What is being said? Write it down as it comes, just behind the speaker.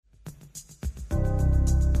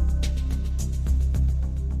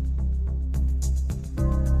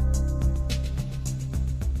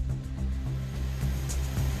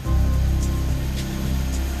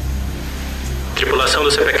estação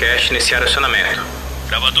do CPCast iniciar acionamento.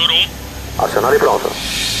 Gravador 1. Acionado e pronto.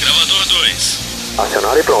 Gravador 2.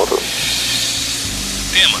 Acionado e pronto.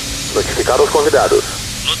 Tema. Notificar os convidados.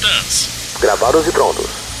 Notans. Gravados e prontos.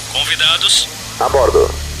 Convidados. A bordo.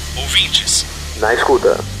 Ouvintes. Na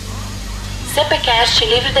escuta. CPCast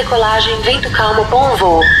livre decolagem, vento calmo, bom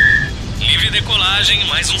voo. Livre decolagem,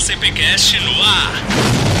 mais um CPCast no ar.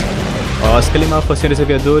 Oscar Lima, senhores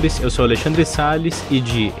aviadores, eu sou Alexandre Salles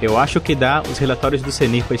e Eu acho que dá, os relatórios do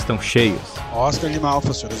CENIPA estão cheios. Oscar Lima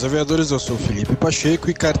Alfa, senhores aviadores, eu sou Felipe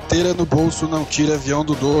Pacheco e carteira no bolso não tira avião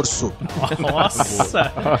do dorso.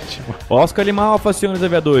 Nossa, ótimo. Oscar Lima Alfa, senhores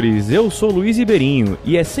aviadores, eu sou Luiz Ribeirinho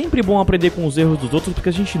e é sempre bom aprender com os erros dos outros porque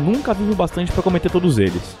a gente nunca vive bastante pra cometer todos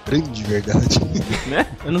eles. Grande verdade. Né?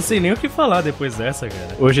 Eu não sei nem o que falar depois dessa,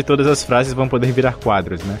 cara. Hoje todas as frases vão poder virar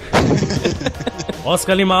quadros, né?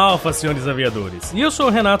 Oscar Lima Alfa, senhores aviadores. E eu sou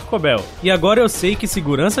o Renato Cobel. E agora eu sei que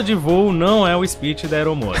segurança de voo não é o speech da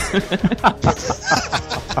aeromoça.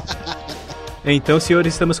 Então,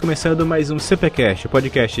 senhores, estamos começando mais um CPCast,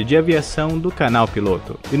 podcast de aviação do canal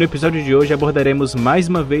Piloto. E no episódio de hoje abordaremos mais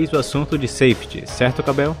uma vez o assunto de safety, certo,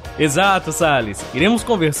 Cabel? Exato, Salles. Iremos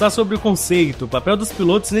conversar sobre o conceito, o papel dos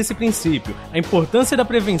pilotos nesse princípio, a importância da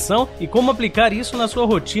prevenção e como aplicar isso na sua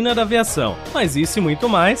rotina da aviação. Mas isso e muito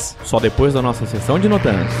mais só depois da nossa sessão de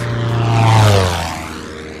Notans.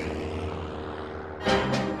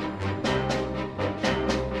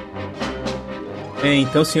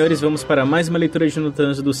 Então, senhores, vamos para mais uma leitura de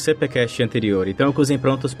Notans do CPCast anterior. Então, acusem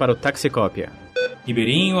prontos para o taxicópia.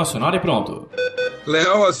 Ribeirinho, acionado e pronto.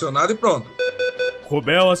 Léo, acionado e pronto.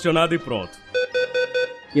 Cobel, acionado e pronto.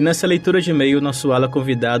 E nessa leitura de e-mail, nosso ala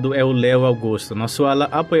convidado é o Léo Augusto, nosso ala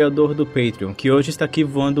apoiador do Patreon, que hoje está aqui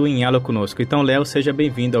voando em ala conosco. Então, Léo, seja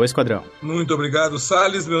bem-vindo ao Esquadrão. Muito obrigado,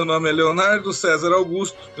 Salles. Meu nome é Leonardo César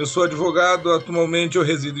Augusto. Eu sou advogado. Atualmente eu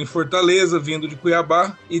resido em Fortaleza, vindo de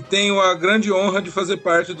Cuiabá, e tenho a grande honra de fazer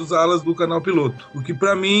parte dos alas do canal Piloto, o que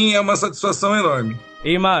para mim é uma satisfação enorme.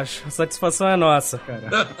 Ei, macho, a satisfação é nossa,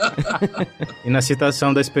 cara. E na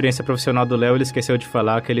citação da experiência profissional do Léo, ele esqueceu de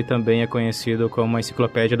falar que ele também é conhecido como a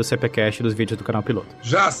enciclopédia do CPCast dos vídeos do canal Piloto.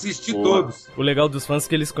 Já assisti todos. O legal dos fãs é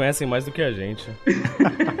que eles conhecem mais do que a gente.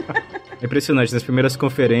 É impressionante, nas primeiras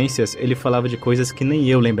conferências ele falava de coisas que nem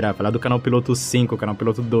eu lembrava, lá do canal Piloto 5, canal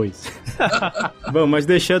Piloto 2. Bom, mas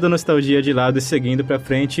deixando a nostalgia de lado e seguindo pra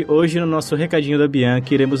frente, hoje no nosso recadinho da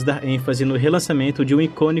Bianchi iremos dar ênfase no relançamento de um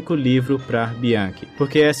icônico livro pra Bianchi,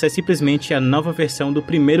 porque essa é simplesmente a nova versão do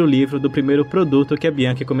primeiro livro, do primeiro produto que a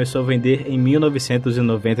Bianchi começou a vender em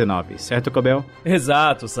 1999, certo, Cobel?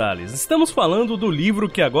 Exato, Salles. Estamos falando do livro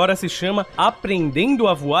que agora se chama Aprendendo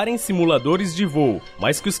a Voar em Simuladores de Voo,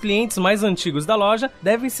 mas que os clientes mais antigos da loja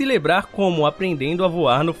devem se lembrar como Aprendendo a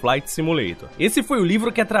Voar no Flight Simulator. Esse foi o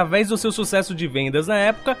livro que, através do seu sucesso de vendas na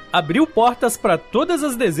época, abriu portas para todas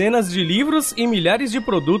as dezenas de livros e milhares de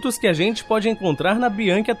produtos que a gente pode encontrar na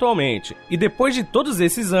Bianchi atualmente. E depois de todos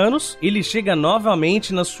esses anos, ele chega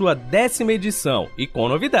novamente na sua 10ª edição e com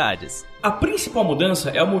novidades. A principal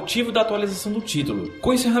mudança é o motivo da atualização do título.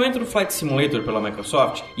 Com o encerramento do Flight Simulator pela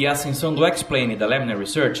Microsoft e a ascensão do X-Plane e da Laminar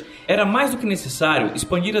Research, era mais do que necessário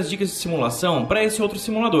expandir as dicas de simulação para esse outro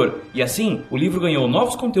simulador. E assim, o livro ganhou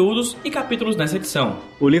novos conteúdos e capítulos nessa edição.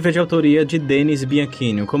 O livro é de autoria de Dennis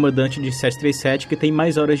Bianchini, um comandante de 737 que tem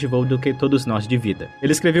mais horas de voo do que todos nós de vida.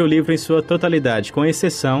 Ele escreveu o livro em sua totalidade, com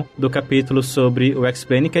exceção do capítulo sobre o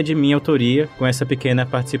X-Plane, que é de minha autoria, com essa pequena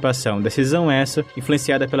participação. Decisão essa,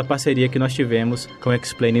 influenciada pela parceria que nós tivemos com o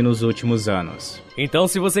X-Plane nos últimos anos. Então,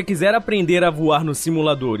 se você quiser aprender a voar nos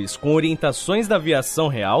simuladores com orientações da aviação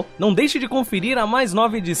real, não deixe de conferir a mais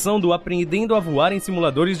nova edição do Aprendendo a Voar em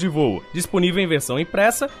Simuladores de Voo, disponível em versão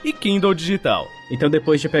impressa e Kindle digital. Então,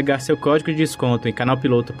 depois de pegar seu código de desconto em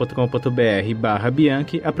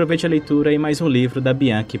canalpiloto.com.br/Bianchi, aproveite a leitura e mais um livro da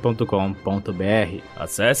Bianchi.com.br.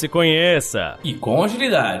 Acesse e conheça! E com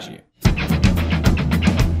agilidade!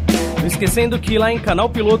 Não esquecendo que lá em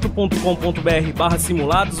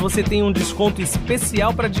canalpiloto.com.br/simulados você tem um desconto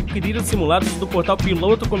especial para adquirir os simulados do portal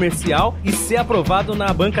Piloto Comercial e ser aprovado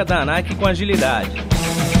na banca da ANAC com agilidade.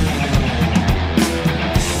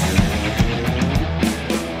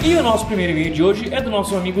 E o nosso primeiro e-mail de hoje é do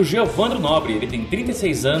nosso amigo Geovandro Nobre. Ele tem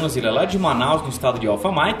 36 anos, ele é lá de Manaus, no estado de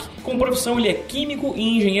Alpha Mike. Com profissão, ele é químico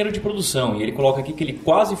e engenheiro de produção. E ele coloca aqui que ele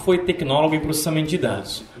quase foi tecnólogo em processamento de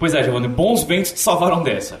dados. Pois é, Geovandro, bons ventos te salvaram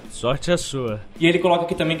dessa. Sorte a sua. E ele coloca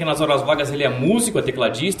aqui também que nas horas vagas ele é músico, é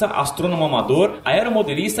tecladista, astrônomo amador,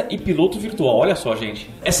 aeromodelista e piloto virtual. Olha só, gente.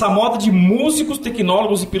 Essa moda de músicos,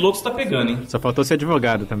 tecnólogos e pilotos tá pegando, hein? Só faltou ser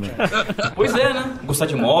advogado também. Pois é, né? Gostar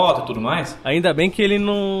de moto e tudo mais. Ainda bem que ele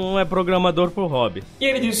não não é programador por hobby. E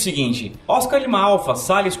ele diz o seguinte: Oscar Lima Alfa,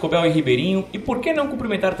 Salles, Cobel e Ribeirinho, e por que não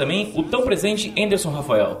cumprimentar também o tão presente Anderson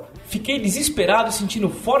Rafael? Fiquei desesperado e sentindo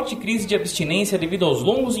forte crise de abstinência devido aos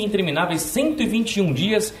longos e intermináveis 121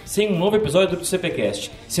 dias sem um novo episódio do CPCast,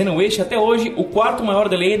 sendo este até hoje o quarto maior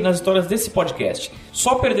delay nas histórias desse podcast,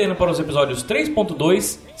 só perdendo para os episódios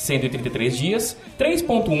 3.2, 133 dias,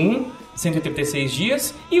 3.1, 136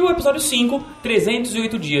 dias e o episódio 5,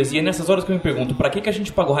 308 dias. E é nessas horas que eu me pergunto, pra que a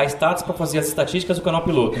gente pagou High Stats pra fazer as estatísticas do canal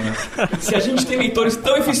piloto, né? Se a gente tem leitores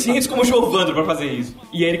tão eficientes como o Giovandro pra fazer isso.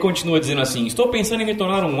 E aí ele continua dizendo assim: estou pensando em me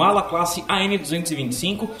tornar um ala classe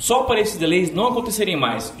AN225 só para esses delays não acontecerem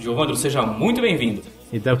mais. Giovandro, seja muito bem-vindo.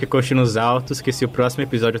 Então que coxe nos altos que se o próximo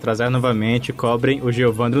episódio atrasar novamente, cobrem o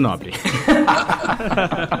Giovandro Nobre.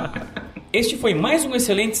 Este foi mais um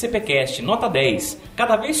excelente CPCast, nota 10.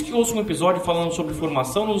 Cada vez que ouço um episódio falando sobre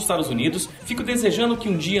formação nos Estados Unidos, fico desejando que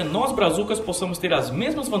um dia nós brazucas possamos ter as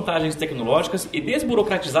mesmas vantagens tecnológicas e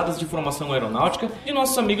desburocratizadas de formação aeronáutica de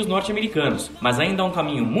nossos amigos norte-americanos. Mas ainda há um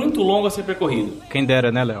caminho muito longo a ser percorrido. Quem dera,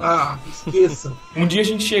 né, Léo? Ah, esqueça. Um dia a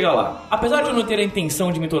gente chega lá. Apesar de eu não ter a intenção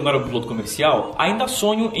de me tornar um piloto comercial, ainda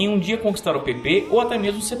sonho em um dia conquistar o PP ou até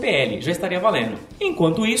mesmo o CPL, já estaria valendo.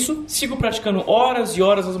 Enquanto isso, sigo praticando horas e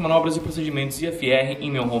horas as manobras e procedimentos IFR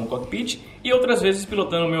em meu home cockpit e outras vezes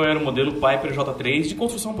pilotando meu aeromodelo Piper J3 de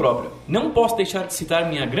construção própria. Não posso deixar de citar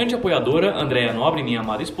minha grande apoiadora, Andréa Nobre, minha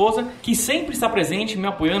amada esposa, que sempre está presente me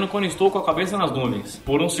apoiando quando estou com a cabeça nas nuvens.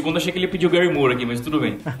 Por um segundo achei que ele pediu Gary Moore aqui, mas tudo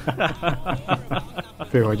bem.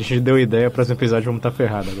 Ferrou, a gente deu ideia para esse episódio, vamos estar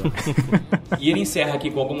ferrado agora. E ele encerra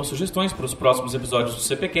aqui com algumas sugestões para os próximos episódios do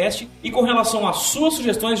CPCast. E com relação às suas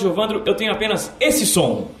sugestões, Giovandro, eu tenho apenas esse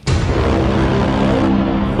som.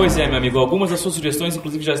 Pois é, meu amigo, algumas das suas sugestões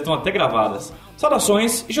inclusive já estão até gravadas.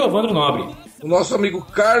 Saudações, Giovandro Nobre. O nosso amigo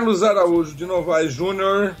Carlos Araújo de Novaes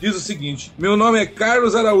Júnior diz o seguinte: meu nome é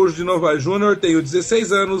Carlos Araújo de Novaes Júnior, tenho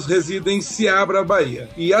 16 anos, resido em Seabra, Bahia,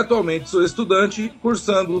 e atualmente sou estudante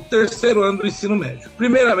cursando o 3º ano do ensino médio.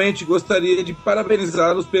 Primeiramente, gostaria de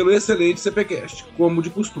parabenizá-los pelo excelente CPCast, como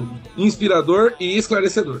de costume, inspirador e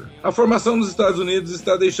esclarecedor. A formação nos Estados Unidos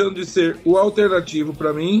está deixando de ser o alternativo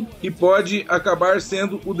para mim e pode acabar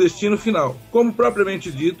sendo o destino final. Como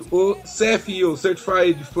propriamente dito, o CFI, ou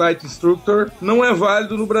Certified Flight Instructor, não é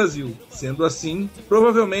válido no Brasil. Sendo assim,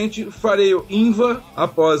 provavelmente farei o INVA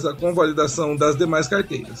após a convalidação das demais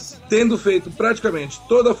carteiras. Tendo feito praticamente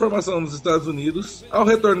toda a formação nos Estados Unidos, ao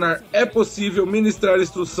retornar é possível ministrar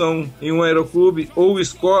instrução em um aeroclube ou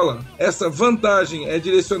escola? Essa vantagem é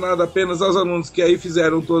direcionada apenas aos alunos que aí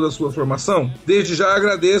fizeram toda a sua formação? Desde já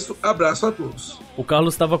agradeço, abraço a todos. O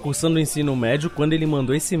Carlos estava cursando o ensino médio quando ele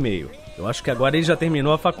mandou esse e-mail. Eu acho que agora ele já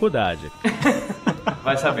terminou a faculdade.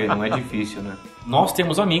 Vai saber, não é difícil, né? Nós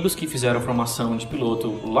temos amigos que fizeram formação de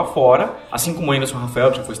piloto lá fora, assim como o Anderson Rafael,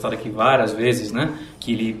 que já foi citado aqui várias vezes, né?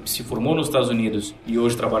 Que ele se formou nos Estados Unidos e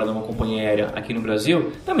hoje trabalha numa companhia aérea aqui no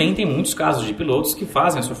Brasil. Também tem muitos casos de pilotos que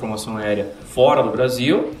fazem a sua formação aérea fora do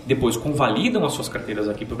Brasil, depois convalidam as suas carteiras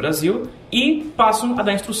aqui para o Brasil e passam a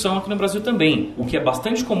dar instrução aqui no Brasil também. O que é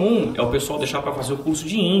bastante comum é o pessoal deixar para fazer o curso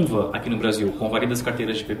de INVA aqui no Brasil, convalida as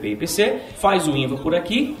carteiras de PP e PC, faz o INVA por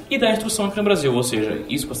aqui e dá instrução aqui no Brasil. Ou seja,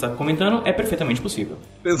 isso que você está comentando é perfeitamente possível.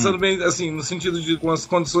 Pensando bem, assim, no sentido de com as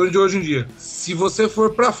condições de hoje em dia, se você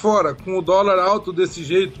for pra fora com o dólar alto desse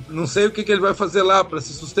jeito, não sei o que ele vai fazer lá pra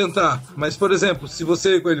se sustentar, mas, por exemplo, se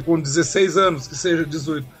você, ele com 16 anos, que seja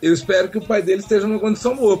 18, eu espero que o pai dele esteja numa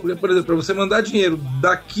condição boa, porque, por exemplo, pra você mandar dinheiro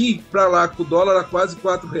daqui pra lá com o dólar a quase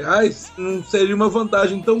R$4, não seria uma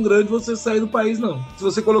vantagem tão grande você sair do país, não. Se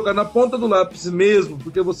você colocar na ponta do lápis mesmo,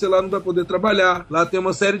 porque você lá não vai poder trabalhar, lá tem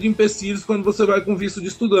uma série de empecilhos quando você vai com visto de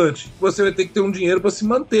estudante, você vai ter que ter um dinheiro para se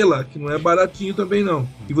manter lá, que não é baratinho também não.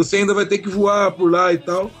 E você ainda vai ter que voar por lá e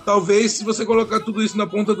tal. Talvez, se você colocar tudo isso na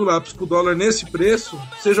ponta do lápis com o dólar nesse preço,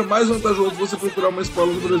 seja mais vantajoso você procurar uma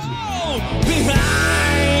escola no Brasil.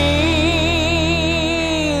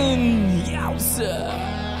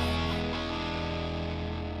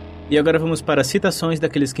 E agora vamos para citações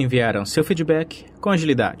daqueles que enviaram seu feedback com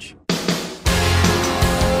agilidade.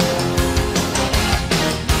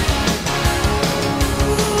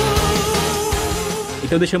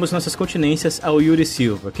 Então deixamos nossas continências ao Yuri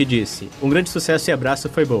Silva, que disse: um grande sucesso e abraço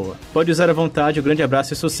foi boa. Pode usar à vontade o grande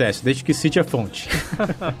abraço e sucesso, desde que cite a fonte.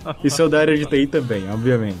 E sou da área de TI também,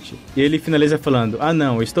 obviamente. E ele finaliza falando: ah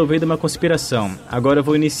não, estou vendo uma conspiração. Agora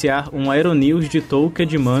vou iniciar um Aeronews de Tolkien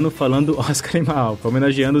de mano falando Oscar Lima Alfa,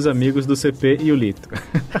 homenageando os amigos do CP e o Lito.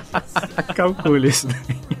 Calcule isso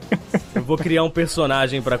daí. Eu vou criar um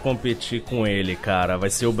personagem pra competir com ele, cara. Vai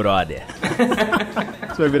ser o brother.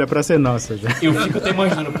 Isso vai virar pra ser nossa já. Eu fico até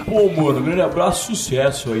imaginando, pô, mano, grande abraço,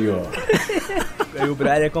 sucesso aí, ó. Aí o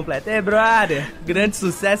brother completo. Brother, grande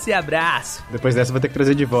sucesso e abraço. Depois dessa, vou ter que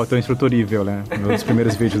trazer de volta o instrutor Evil, né? Nos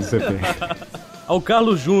primeiros vídeos do CP. Ao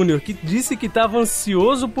Carlos Júnior, que disse que estava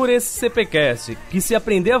ansioso por esse CPcast, que se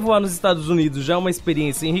aprender a voar nos Estados Unidos já é uma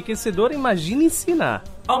experiência enriquecedora, imagine ensinar.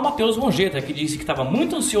 Ao Matheus Rongeta, que disse que estava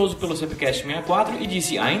muito ansioso pelo CPcast 64 e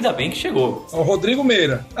disse, ainda bem que chegou. Ao Rodrigo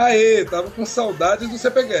Meira. Aê, tava com saudades do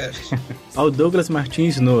CPcast. Ao Douglas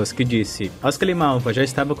Martins Noas, que disse, Oscar Limalva, já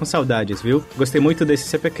estava com saudades, viu? Gostei muito desse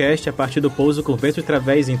CPcast, a partir do pouso com vento e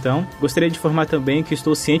través, então. Gostaria de informar também que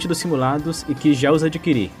estou ciente dos simulados e que já os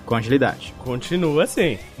adquiri, com agilidade. Continua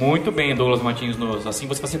assim. Muito bem, Douglas Martins Noas. Assim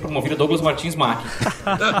você vai ser promovido a Douglas Martins Mac.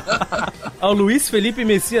 Ao Luiz Felipe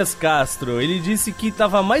Messias Castro, ele disse que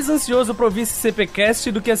estava mais ansioso pra ouvir esse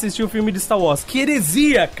CPcast do que assistir o filme de Star Wars. Que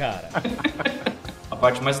heresia, cara! A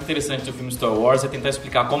parte mais interessante do filme Star Wars é tentar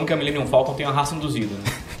explicar como que a Millennium Falcon tem uma raça induzida, né?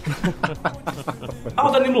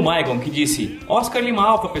 Ao Danilo Maigon, que disse, Oscar Lima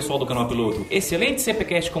Alfa, pessoal do canal Piloto. Excelente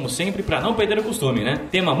CPcast como sempre, pra não perder o costume, né?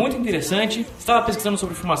 Tema muito interessante. Estava pesquisando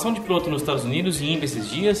sobre formação de piloto nos Estados Unidos e INPE esses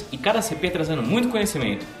dias, e cada CP trazendo muito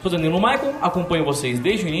conhecimento. Sou Danilo Maigon, acompanho vocês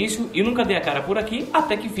desde o início e nunca dei a cara por aqui,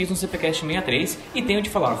 até que fiz um CPcast 63 e tenho de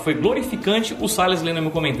falar, foi glorificante o Salles lendo meu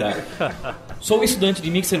comentário. Sou estudante de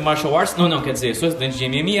Mixed Martial Arts, quer dizer, sou estudante de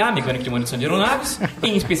MMA, mecânica de manutenção de aeronaves,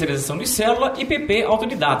 em especialização de célula e PP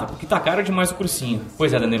autodidata, porque tá caro demais o cursinho.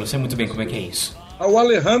 Pois é, Danilo, sei muito bem como é que é isso. Ao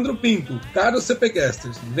Alejandro Pinto, caros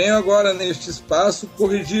CPcasters, venho agora neste espaço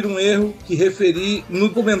corrigir um erro que referi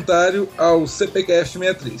no comentário ao CPcast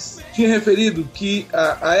 63. Tinha referido que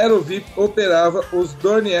a Aerovip operava os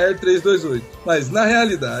Dornier 328, mas na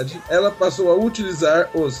realidade ela passou a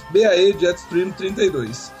utilizar os BAE Jetstream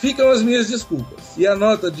 32. Ficam as minhas desculpas e a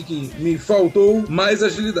nota de que me faltou mais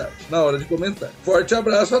agilidade na hora de comentar. Forte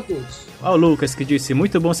abraço a todos. Ao Lucas, que disse,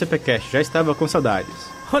 muito bom CPcast, já estava com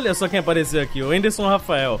saudades. Olha só quem apareceu aqui, o Anderson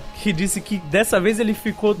Rafael, que disse que dessa vez ele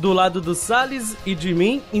ficou do lado do Salles e de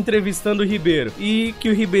mim entrevistando o Ribeiro. E que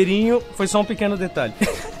o Ribeirinho foi só um pequeno detalhe.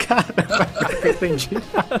 Cara, eu entendi.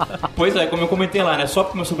 Pois é, como eu comentei lá, né? Só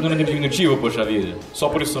porque meu sobrenome é diminutivo, poxa vida. Só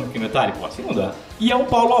por isso sou um pequeno detalhe? Pô, assim não dá. E é o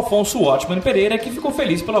Paulo Afonso Watchman Pereira, que ficou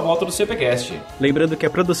feliz pela volta do CPcast. Lembrando que a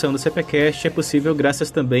produção do CPcast é possível graças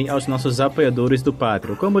também aos nossos apoiadores do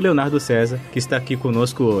Patreon, como o Leonardo César, que está aqui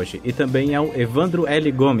conosco hoje, e também ao Evandro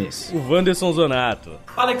L. Gomes, o Wanderson Zonato,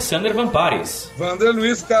 Alexander Vampares, Wander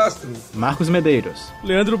Luiz Castro, Marcos Medeiros,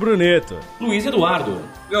 Leandro Bruneto, Luiz Eduardo,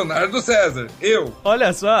 Leonardo César, eu.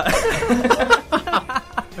 Olha só.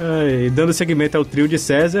 E dando seguimento ao trio de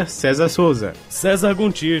César, César Souza, César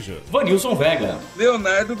Gontijo, Vanilson Vega,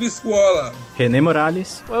 Leonardo Biscuola, René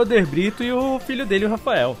Morales, o Helder Brito e o filho dele, o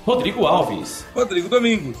Rafael, Rodrigo Alves, Rodrigo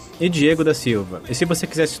Domingos e Diego da Silva. E se você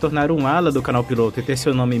quiser se tornar um ala do canal Piloto e ter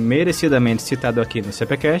seu nome merecidamente citado aqui no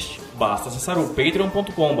CPcast, basta acessar o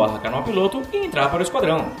patreon.com/canalpiloto e entrar para o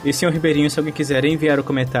esquadrão. E senhor Ribeirinho, se alguém quiser enviar um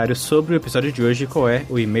comentário sobre o episódio de hoje, qual é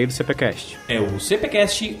o e-mail do CPcast? É o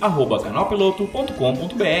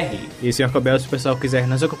cpcast@canalpiloto.com.br. E senhor Cobel, se o pessoal quiser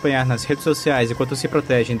nos acompanhar nas redes sociais enquanto se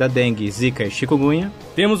protegem da dengue, zika e chikungunya,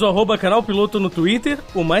 temos o @Canal Piloto no Twitter,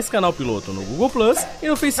 o Mais Canal Piloto no Google Plus e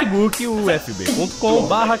no Facebook o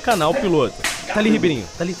fb.com/Canal Piloto. Tá ali, Ribeirinho,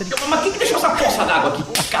 tá ali. Mas quem que deixou essa poça d'água aqui?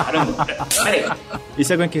 Caramba, peraí. E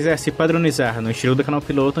se alguém quiser se padronizar no estilo do Canal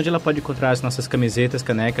Piloto, onde ela pode encontrar as nossas camisetas,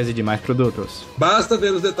 canecas e demais produtos? Basta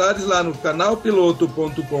ver os detalhes lá no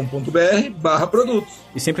canalpiloto.com.br/produtos.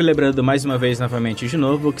 E sempre lembrando mais uma vez, novamente de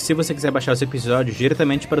novo, que se você quiser baixar os episódios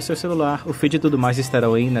diretamente para o seu celular, o feed e tudo mais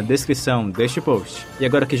estarão aí na descrição deste post. E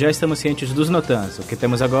agora que já estamos cientes dos notans, o que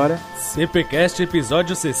temos agora? CPcast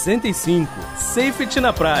episódio 65, Safety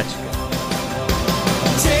na Prática.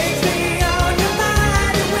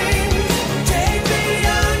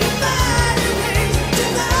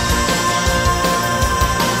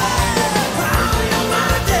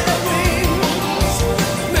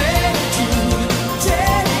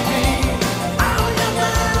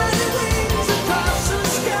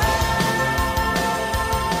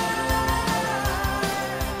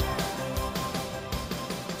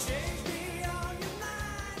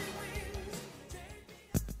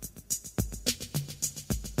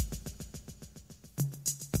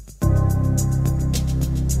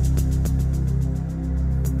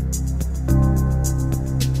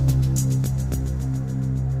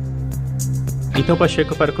 Então,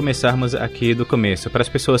 Pacheco, para começarmos aqui do começo, para as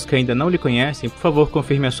pessoas que ainda não lhe conhecem, por favor,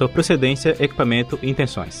 confirme a sua procedência, equipamento e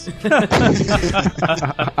intenções.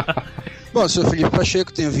 Bom, eu sou Felipe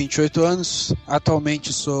Pacheco, tenho 28 anos,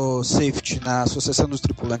 atualmente sou safety na Associação dos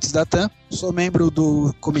Tripulantes da TAM, sou membro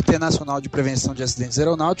do Comitê Nacional de Prevenção de Acidentes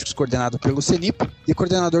Aeronáuticos, coordenado pelo CENIPA, e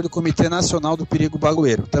coordenador do Comitê Nacional do Perigo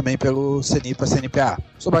Baloeiro, também pelo CENIPA-CNPA.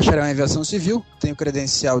 Sou bacharel em aviação civil, tenho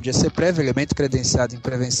credencial de ECPREV, elemento credenciado em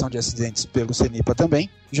prevenção de acidentes pelo CENIPA também.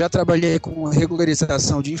 Já trabalhei com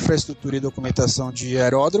regularização de infraestrutura e documentação de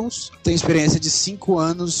aeródromos, tenho experiência de 5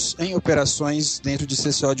 anos em operações dentro de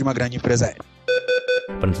CCO de uma grande empresa aérea.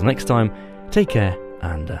 But until next time, take care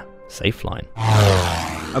and safe flying.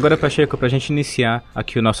 Agora, Pacheco, pra gente iniciar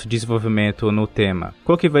aqui o nosso desenvolvimento no tema,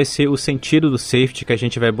 qual que vai ser o sentido do safety que a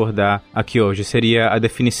gente vai abordar aqui hoje? Seria a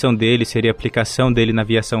definição dele, seria a aplicação dele na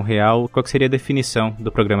aviação real? Qual que seria a definição do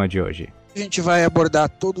programa de hoje? A gente vai abordar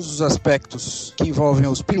todos os aspectos que envolvem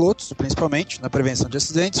os pilotos, principalmente na prevenção de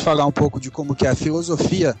acidentes, falar um pouco de como que é a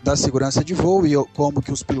filosofia da segurança de voo e como que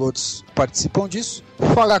os pilotos participam disso,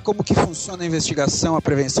 falar como que funciona a investigação, a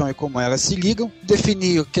prevenção e como elas se ligam,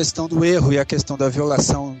 definir a questão do erro e a questão da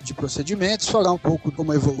violação de procedimentos, falar um pouco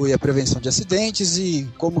como evolui a prevenção de acidentes e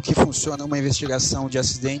como que funciona uma investigação de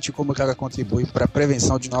acidente e como que ela contribui para a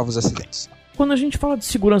prevenção de novos acidentes. Quando a gente fala de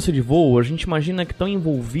segurança de voo, a gente imagina que estão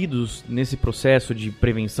envolvidos nesse processo de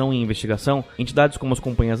prevenção e investigação entidades como as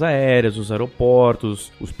companhias aéreas, os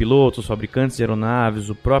aeroportos, os pilotos, os fabricantes de aeronaves,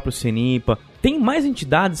 o próprio CENIPA. Tem mais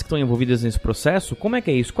entidades que estão envolvidas nesse processo? Como é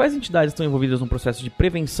que é isso? Quais entidades estão envolvidas no processo de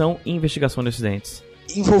prevenção e investigação de acidentes?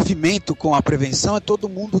 Envolvimento com a prevenção é todo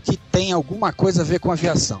mundo que tem alguma coisa a ver com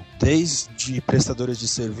aviação, desde prestadores de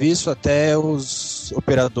serviço até os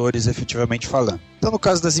operadores efetivamente falando. Então, no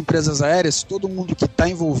caso das empresas aéreas, todo mundo que está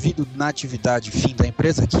envolvido na atividade fim da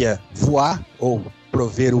empresa, que é voar ou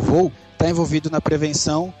prover o voo, está envolvido na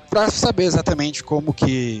prevenção para saber exatamente como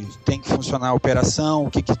que tem que funcionar a operação,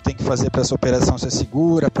 o que tem que fazer para essa operação ser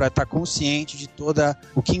segura, para estar consciente de toda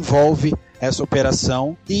o que envolve essa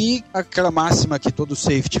operação. E aquela máxima que todo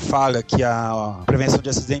safety fala, que a prevenção de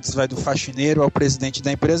acidentes vai do faxineiro ao presidente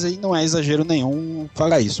da empresa, e não é exagero nenhum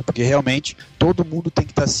falar isso, porque realmente todo mundo tem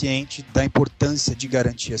que estar ciente da importância de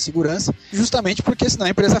garantir a segurança, justamente porque senão a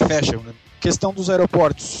empresa fecha, né? Questão dos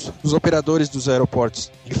aeroportos, os operadores dos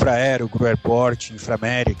aeroportos, Infraero, Gru Airport,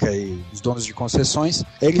 Inframérica e os donos de concessões,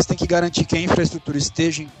 eles têm que garantir que a infraestrutura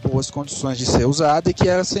esteja em boas condições de ser usada e que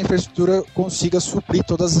essa infraestrutura consiga suprir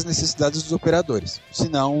todas as necessidades dos operadores.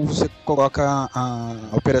 Senão, você coloca a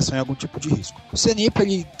operação em algum tipo de risco. O CENIPA,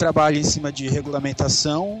 ele trabalha em cima de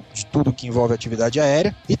regulamentação de tudo que envolve atividade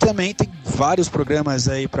aérea e também tem vários programas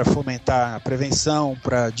aí para fomentar a prevenção,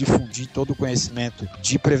 para difundir todo o conhecimento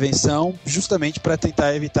de prevenção, justamente para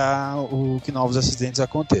tentar evitar que novos acidentes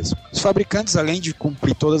aconteçam. Os fabricantes, além de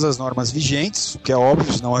cumprir todas as normas vigentes, o que é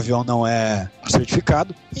óbvio, senão o avião não é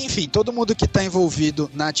certificado, enfim, todo mundo que está envolvido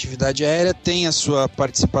na atividade aérea tem a sua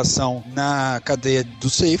participação na cadeia do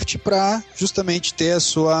safety para justamente ter a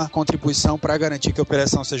sua contribuição para garantir que a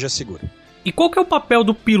operação seja segura. E qual que é o papel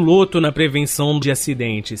do piloto na prevenção de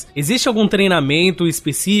acidentes? Existe algum treinamento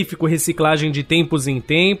específico, reciclagem de tempos em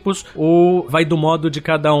tempos, ou vai do modo de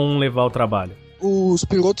cada um levar o trabalho? Os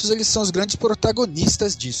pilotos, eles são os grandes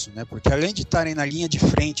protagonistas disso, né? Porque além de estarem na linha de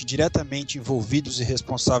frente, diretamente envolvidos e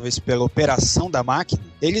responsáveis pela operação da máquina,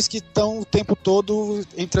 eles que estão o tempo todo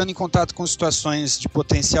entrando em contato com situações de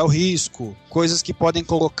potencial risco, coisas que podem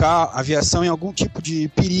colocar a aviação em algum tipo de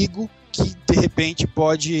perigo, que de repente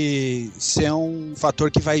pode ser um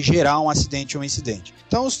fator que vai gerar um acidente ou um incidente.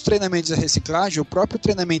 Então, os treinamentos de reciclagem, o próprio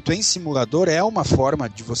treinamento em simulador é uma forma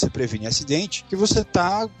de você prevenir acidente, que você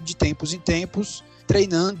está de tempos em tempos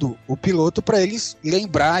treinando o piloto para ele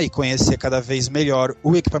lembrar e conhecer cada vez melhor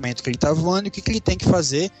o equipamento que ele está voando e o que ele tem que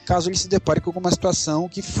fazer caso ele se depare com alguma situação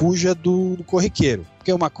que fuja do corriqueiro.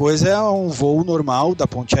 Porque uma coisa é um voo normal da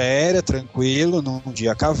ponte aérea, tranquilo, num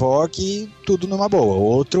dia cavoque, tudo numa boa. O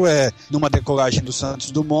outro é numa decolagem do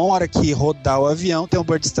Santos Dumont, a hora que rodar o avião, tem um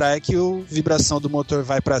bird strike, a vibração do motor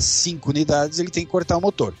vai para 5 unidades, ele tem que cortar o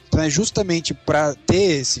motor. Então é justamente para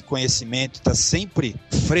ter esse conhecimento, estar sempre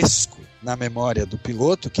fresco na memória do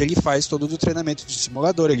piloto, que ele faz todo o treinamento de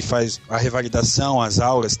simulador, ele faz a revalidação, as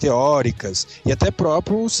aulas teóricas e até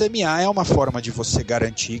próprio o CMA é uma forma de você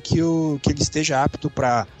garantir que ele esteja apto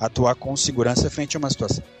para atuar com segurança frente a uma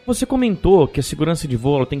situação. Você comentou que a segurança de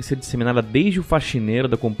voo tem que ser disseminada desde o faxineiro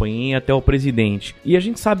da companhia até o presidente. E a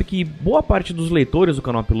gente sabe que boa parte dos leitores do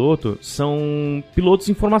canal Piloto são pilotos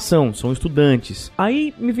em formação, são estudantes.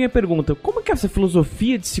 Aí me vem a pergunta, como que essa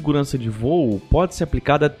filosofia de segurança de voo pode ser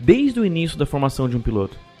aplicada desde o início da formação de um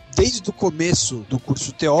piloto? desde o começo do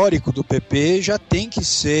curso teórico do PP, já tem que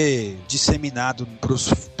ser disseminado para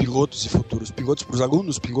os pilotos e futuros pilotos, para os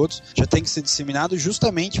alunos pilotos, já tem que ser disseminado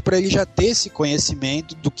justamente para ele já ter esse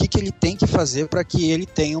conhecimento do que ele tem que fazer para que ele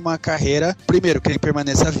tenha uma carreira, primeiro, que ele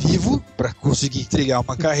permaneça vivo para conseguir trilhar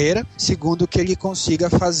uma carreira, segundo, que ele consiga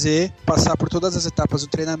passar por todas as etapas do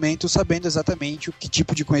treinamento sabendo exatamente o que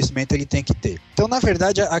tipo de conhecimento ele tem que ter. Então, na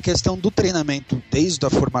verdade, a questão do treinamento desde a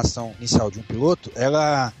formação inicial de um piloto,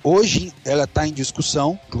 hoje ela está em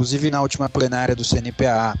discussão, inclusive na última plenária do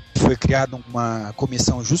CNPA foi criada uma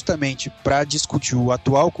comissão justamente para discutir o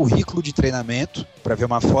atual currículo de treinamento, para ver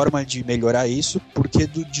uma forma de melhorar isso, porque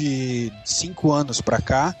de 5 anos para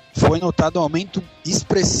cá foi notado um aumento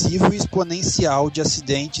expressivo e exponencial de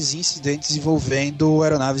acidentes e incidentes envolvendo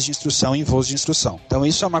aeronaves de instrução em voos de instrução. Então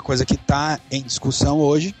isso é uma coisa que está em discussão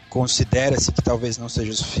hoje, considera-se que talvez não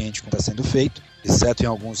seja o suficiente como está sendo feito, exceto em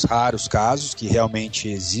alguns raros casos que realmente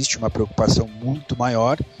existe uma preocupação muito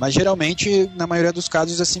maior, mas geralmente, na maioria dos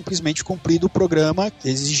casos, é simplesmente cumprido o programa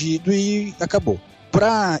exigido e acabou.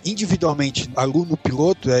 Para individualmente aluno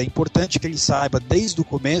piloto, é importante que ele saiba desde o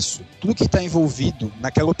começo tudo que está envolvido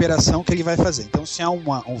naquela operação que ele vai fazer. Então, se há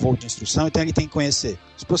um voo de instrução, então ele tem que conhecer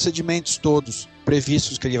os procedimentos todos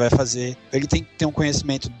previstos que ele vai fazer, ele tem que ter um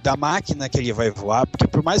conhecimento da máquina que ele vai voar, porque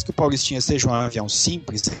por mais que o Paulistinha seja um avião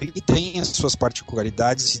simples, ele tem as suas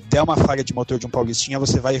particularidades. Se der uma falha de motor de um Paulistinha,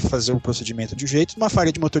 você vai fazer o procedimento de um jeito, uma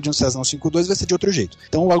falha de motor de um Cessna 152 vai ser de outro jeito.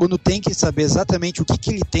 Então o aluno tem que saber exatamente o que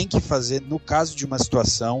ele tem que fazer no caso de uma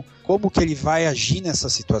situação, como que ele vai agir nessa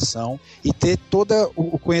situação e ter todo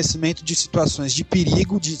o conhecimento de situações de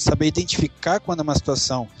perigo, de saber identificar quando é uma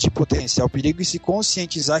situação de potencial perigo e se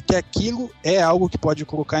conscientizar que aquilo é algo que pode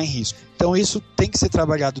colocar em risco. Então isso tem que ser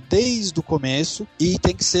trabalhado desde o começo e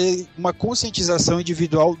tem que ser uma conscientização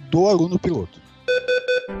individual do aluno piloto.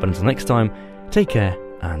 But until next time, take care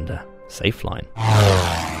and safe flying.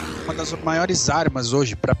 Uma das maiores armas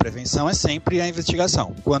hoje para prevenção é sempre a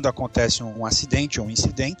investigação. Quando acontece um acidente ou um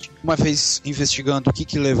incidente, uma vez investigando o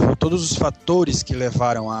que levou, todos os fatores que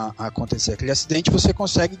levaram a acontecer aquele acidente, você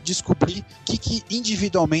consegue descobrir o que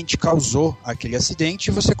individualmente causou aquele acidente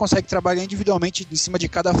e você consegue trabalhar individualmente em cima de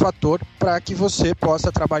cada fator para que você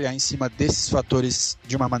possa trabalhar em cima desses fatores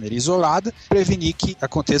de uma maneira isolada, prevenir que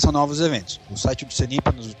aconteçam novos eventos. O site do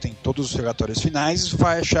CENIPA tem todos os relatórios finais,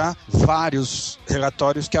 vai achar vários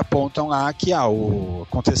relatórios que apontam lá que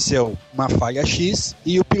aconteceu uma falha X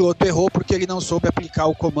e o piloto errou porque ele não soube aplicar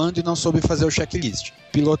o comando e não soube fazer o checklist.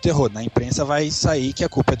 O piloto errou. Na imprensa vai sair que a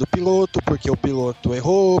culpa é do piloto, porque o piloto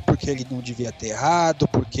errou, porque ele não devia ter errado,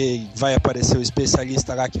 porque vai aparecer o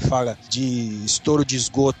especialista lá que fala de estouro de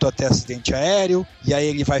esgoto até acidente aéreo, e aí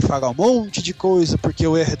ele vai falar um monte de coisa, porque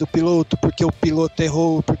o erro é do piloto, porque o piloto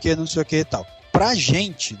errou, porque não sei o que e tal. Pra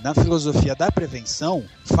gente, na filosofia da prevenção,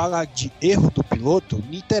 falar de erro do piloto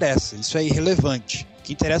não interessa, isso é irrelevante. O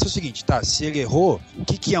que interessa é o seguinte, se ele errou, o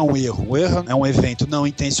que é um erro? O erro é um evento não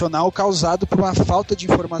intencional causado por uma falta de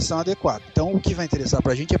informação adequada. Então, o que vai interessar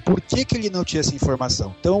pra gente é por que ele não tinha essa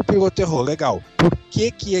informação. Então, o piloto errou, legal. Por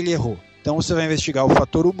que ele errou? Então você vai investigar o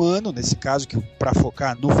fator humano, nesse caso, que para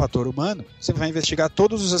focar no fator humano, você vai investigar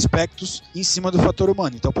todos os aspectos em cima do fator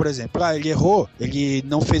humano. Então, por exemplo, ele errou, ele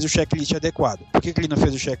não fez o checklist adequado. Por que ele não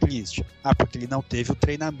fez o checklist? Porque ele não teve o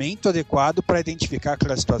treinamento adequado para identificar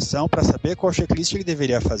aquela situação, para saber qual checklist ele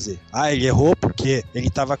deveria fazer. Ele errou porque ele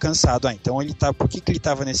estava cansado. Então, por que ele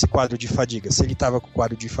estava nesse quadro de fadiga? Se ele estava com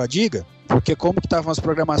quadro de fadiga, porque como que estavam as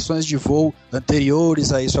programações de voo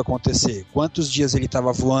anteriores a isso acontecer? Quantos dias ele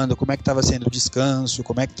estava voando? Como é que estava sendo o descanso?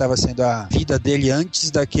 Como é que estava sendo a vida dele antes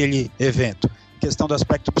daquele evento? Questão do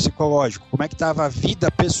aspecto psicológico, como é que estava a vida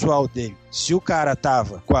pessoal dele? Se o cara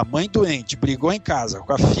estava com a mãe doente, brigou em casa,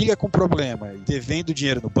 com a filha com problema e devendo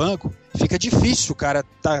dinheiro no banco, fica difícil o cara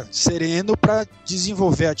estar sereno para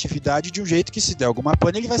desenvolver a atividade de um jeito que, se der alguma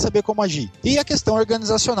pane, ele vai saber como agir. E a questão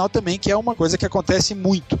organizacional também, que é uma coisa que acontece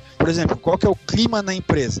muito. Por exemplo, qual que é o clima na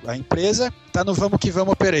empresa? A empresa está no vamos que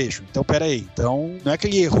vamos operation. Então, peraí. Então, não é que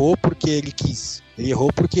ele errou porque ele quis. Ele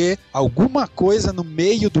errou porque alguma coisa no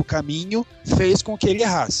meio do caminho fez com que ele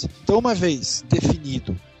errasse. Então, uma vez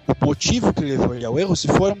definido o motivo que levou ele ao erro, se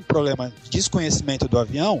for um problema de desconhecimento do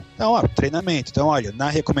avião, então, treinamento. Então, na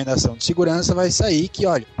recomendação de segurança vai sair que,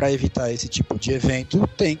 para evitar esse tipo de evento,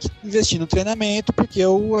 tem que investir no treinamento, porque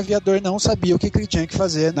o aviador não sabia o que ele tinha que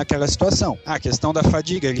fazer naquela situação. A questão da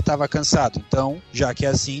fadiga, ele estava cansado. Então, já que é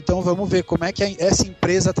assim, então vamos ver como é que essa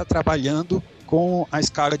empresa está trabalhando com a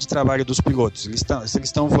escala de trabalho dos pilotos. Se eles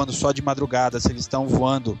estão voando só de madrugada, se eles estão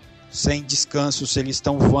voando sem descanso, se eles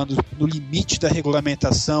estão voando no limite da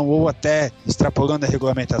regulamentação ou até extrapolando a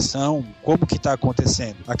regulamentação, como que está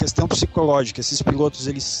acontecendo. A questão psicológica, esses pilotos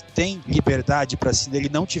eles têm liberdade para, se ele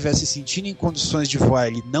não estiver se sentindo em condições de voar,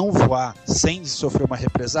 ele não voar sem sofrer uma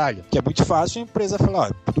represália, que é muito fácil a empresa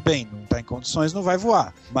falar, tudo bem, não está em condições, não vai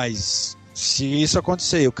voar, mas se isso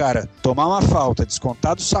acontecer, o cara tomar uma falta,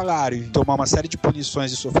 descontar do salário e tomar uma série de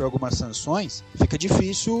punições e sofrer algumas sanções, fica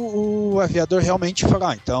difícil o aviador realmente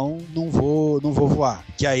falar, então não vou voar.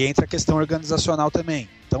 Que aí entra a questão organizacional também.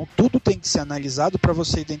 Então tudo tem que ser analisado para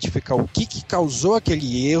você identificar o que causou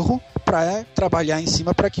aquele erro para trabalhar em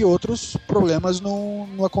cima para que outros problemas não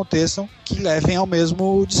aconteçam que levem ao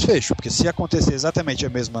mesmo desfecho. Porque se acontecer exatamente a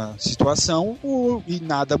mesma situação e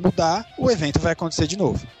nada mudar, o evento vai acontecer de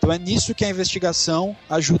novo. Então é nisso que a investigação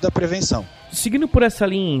ajuda a prevenção. Seguindo por essa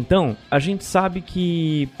linha, então, a gente sabe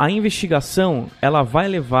que a investigação ela vai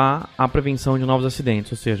levar à prevenção de novos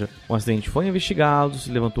acidentes, ou seja, um acidente foi investigado,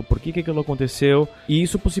 se levantou por que aquilo aconteceu, e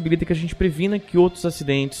isso possibilita que a gente previna que outros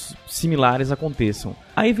acidentes similares aconteçam.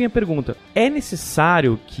 Aí vem a pergunta, é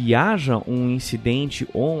necessário que haja um incidente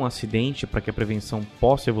ou um acidente para que a prevenção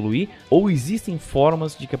possa evoluir? Ou existem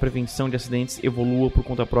formas de que a prevenção de acidentes evolua por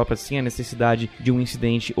conta própria sem a necessidade de um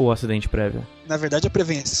incidente ou acidente prévio? Na verdade, a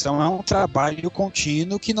prevenção é um trabalho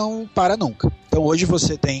contínuo que não para nunca. Então hoje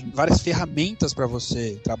você tem várias ferramentas para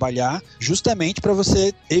você trabalhar, justamente para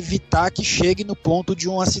você evitar que chegue no ponto de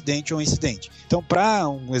um acidente ou um incidente. Então, para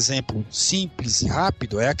um exemplo simples e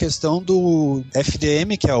rápido, é a questão do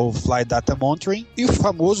FDM, que é o Flight Data Monitoring, e o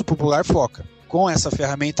famoso popular FOCA. Com essa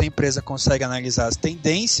ferramenta, a empresa consegue analisar as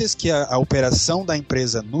tendências que a operação da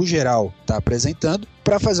empresa, no geral, está apresentando,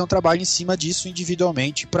 para fazer um trabalho em cima disso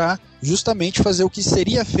individualmente, para justamente fazer o que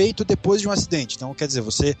seria feito depois de um acidente. Então, quer dizer,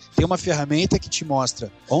 você tem uma ferramenta que te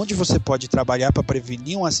mostra onde você pode trabalhar para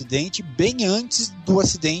prevenir um acidente bem antes do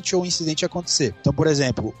acidente ou incidente acontecer. Então, por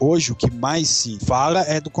exemplo, hoje o que mais se fala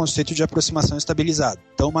é do conceito de aproximação estabilizada.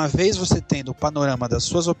 Então, uma vez você tendo o panorama das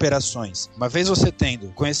suas operações, uma vez você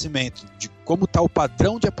tendo conhecimento de como está o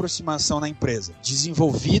padrão de aproximação na empresa,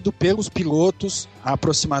 desenvolvido pelos pilotos, a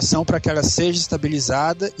aproximação para que ela seja estabilizada,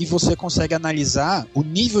 e você consegue analisar o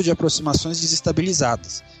nível de aproximações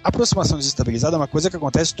desestabilizadas. A aproximação desestabilizada é uma coisa que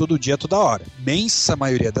acontece todo dia, toda hora. Imensa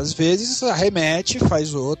maioria das vezes arremete,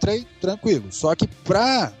 faz outra e tranquilo. Só que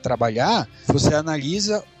para trabalhar, você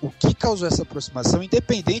analisa o que causou essa aproximação,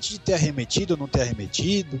 independente de ter arremetido ou não ter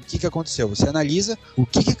arremetido, o que aconteceu. Você analisa o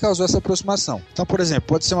que causou essa aproximação. Então, por exemplo,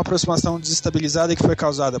 pode ser uma aproximação desestabilizada que foi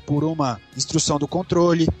causada por uma instrução do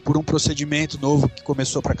controle, por um procedimento novo que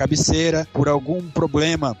começou para a cabeceira, por algum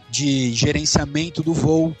problema de gerenciamento do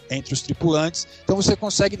voo entre os tripulantes. Então você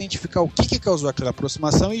consegue identificar o que causou aquela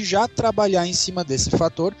aproximação e já trabalhar em cima desse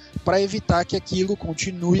fator para evitar que aquilo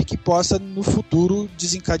continue e que possa no futuro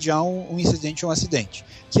desencadear um incidente ou um acidente.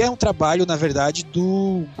 Que é um trabalho, na verdade,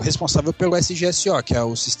 do responsável pelo SGSO, que é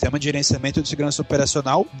o Sistema de Gerenciamento de Segurança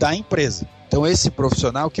Operacional da empresa. Então esse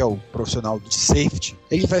profissional, que é o profissional de safety,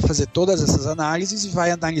 ele vai fazer todas essas análises e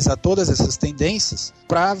vai analisar todas essas tendências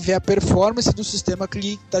para ver a performance do sistema que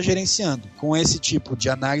ele está gerenciando. Com esse tipo de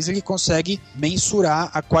análise ele consegue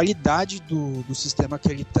mensurar a qualidade do sistema que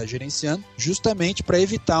ele está gerenciando, justamente para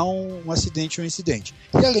evitar um acidente ou um incidente.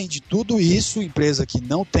 E além de tudo isso, empresa que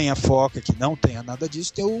não tenha FOCA, que não tenha nada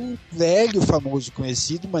disso, tem o velho, famoso,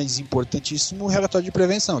 conhecido, mas importantíssimo relatório de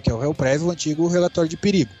prevenção, que é o RELPREV, o antigo relatório de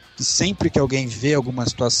perigo. Que sempre que alguém vê alguma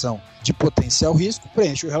situação de potencial risco,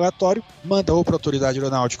 preenche o relatório, manda ou para a autoridade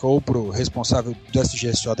aeronáutica ou para o responsável do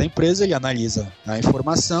SGSO da empresa, ele analisa a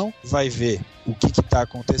informação, vai ver o que está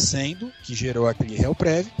acontecendo, que gerou aquele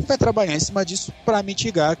RELPREV, e vai trabalhar em cima disso para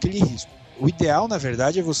mitigar aquele risco. O ideal, na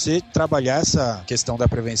verdade, é você trabalhar essa questão da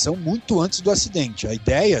prevenção muito antes do acidente. A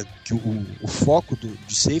ideia, que o foco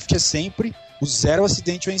de safety é sempre o zero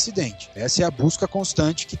acidente ou incidente. Essa é a busca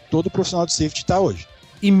constante que todo profissional de safety está hoje.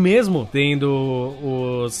 E mesmo tendo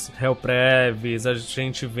os RELPREVs, a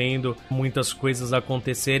gente vendo muitas coisas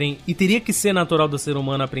acontecerem, e teria que ser natural do ser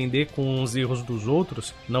humano aprender com os erros dos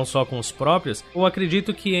outros, não só com os próprios, eu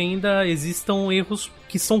acredito que ainda existam erros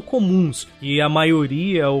que são comuns, e a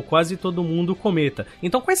maioria ou quase todo mundo cometa.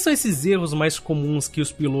 Então quais são esses erros mais comuns que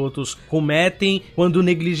os pilotos cometem quando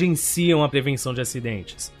negligenciam a prevenção de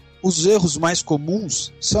acidentes? Os erros mais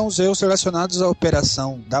comuns são os erros relacionados à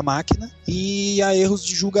operação da máquina e a erros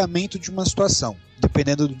de julgamento de uma situação.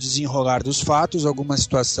 Dependendo do desenrolar dos fatos, alguma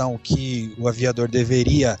situação que o aviador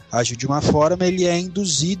deveria agir de uma forma, ele é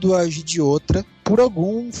induzido a agir de outra por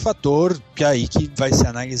algum fator que vai ser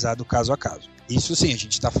analisado caso a caso. Isso sim, a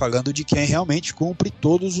gente está falando de quem realmente cumpre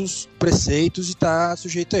todos os preceitos e está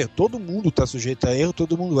sujeito a erro. Todo mundo está sujeito a erro,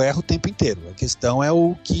 todo mundo erra o tempo inteiro. A questão é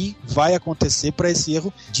o que vai acontecer para esse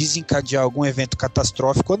erro desencadear algum evento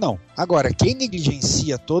catastrófico ou não. Agora, quem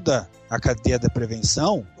negligencia toda a cadeia da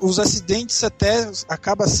prevenção, os acidentes até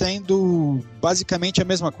acaba sendo basicamente a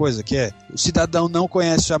mesma coisa, que é o cidadão não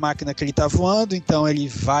conhece a máquina que ele está voando, então ele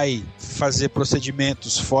vai fazer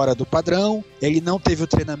procedimentos fora do padrão, ele não teve o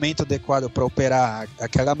treinamento adequado para operar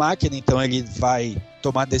aquela máquina, então ele vai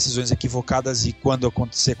tomar decisões equivocadas e quando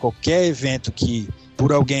acontecer qualquer evento que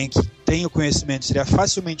por alguém que tem o conhecimento seria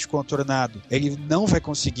facilmente contornado, ele não vai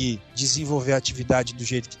conseguir desenvolver a atividade do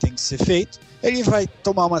jeito que tem que ser feito, ele vai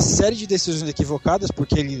tomar uma série de decisões equivocadas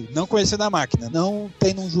porque ele não conhecendo a máquina, não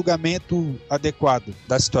tendo um julgamento adequado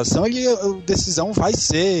da situação, a decisão vai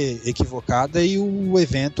ser equivocada e o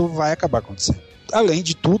evento vai acabar acontecendo. Além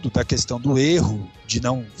de tudo, da questão do erro, de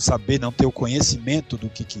não saber, não ter o conhecimento do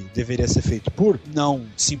que deveria ser feito por não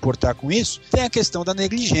se importar com isso, tem a questão da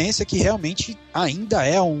negligência, que realmente ainda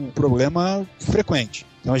é um problema frequente.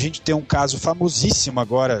 Então a gente tem um caso famosíssimo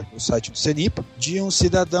agora no site do CENIPA, de um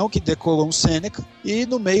cidadão que decolou um Seneca e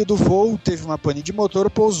no meio do voo teve uma pane de motor,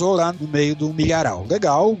 pousou lá no meio do milharal.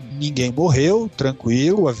 Legal, ninguém morreu,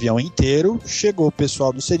 tranquilo, o avião inteiro. Chegou o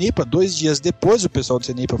pessoal do CENIPA, 2 dias depois o pessoal do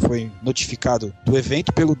CENIPA foi notificado do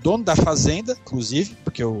evento pelo dono da fazenda, inclusive,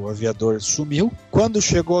 porque o aviador sumiu. Quando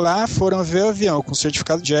chegou lá, foram ver o avião com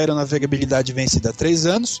certificado de aeronavegabilidade vencido há 3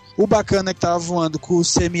 anos, o bacana que estava voando com o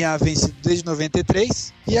CMA vencido desde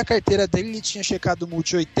 93, e a carteira dele ele tinha checado o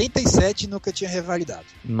multi 87 e nunca tinha revalidado.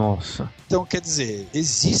 Nossa. Então, quer dizer,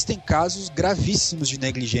 existem casos gravíssimos de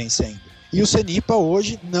negligência ainda. E o CENIPA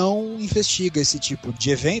hoje não investiga esse tipo de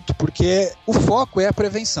evento porque o foco é a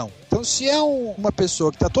prevenção. Então, se é uma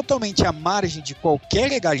pessoa que está totalmente à margem de qualquer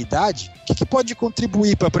legalidade, o que pode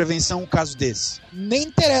contribuir para a prevenção um caso desse? Nem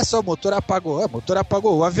interessa, o motor apagou.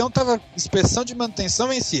 O avião estava inspeção de manutenção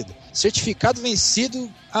vencida, certificado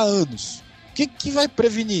vencido há anos. O que vai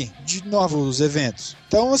prevenir de novos eventos?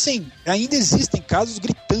 Então, assim, ainda existem casos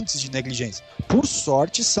gritantes de negligência. Por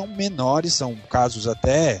sorte, são menores, são casos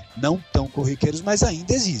até não tão corriqueiros, mas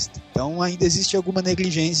ainda existem. Então, ainda existe alguma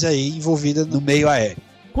negligência aí envolvida no meio aéreo.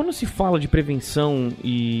 Quando se fala de prevenção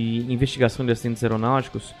e investigação de acidentes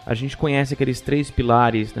aeronáuticos, a gente conhece aqueles 3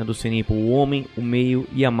 pilares, né, do CENIPA, o homem, o meio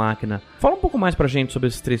e a máquina. Fala um pouco mais pra gente sobre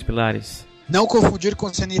esses 3 pilares. Não confundir com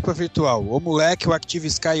o CENIPA virtual, o moleque, o Active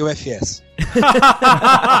Sky e o FS.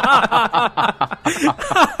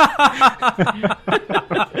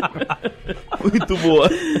 Muito boa.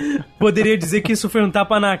 Poderia dizer que isso foi um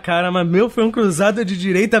tapa na cara, mas meu foi um cruzado de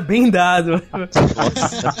direita bem dado.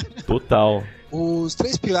 Nossa, total. Os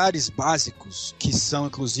 3 pilares básicos, que são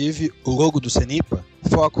inclusive o logo do CENIPA,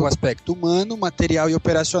 focam o aspecto humano, material e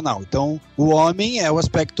operacional. Então, o homem é o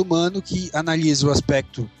aspecto humano que analisa o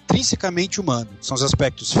aspecto intrinsecamente humano. São os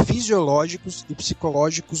aspectos fisiológicos e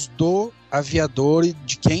psicológicos do aviador e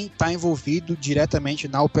de quem está envolvido diretamente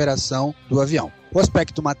na operação do avião. O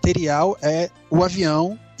aspecto material é o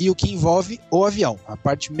avião e o que envolve o avião. A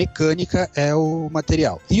parte mecânica é o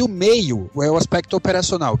material. E o meio é o aspecto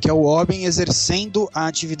operacional, que é o homem exercendo a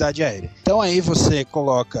atividade aérea. Então aí você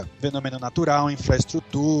coloca fenômeno natural,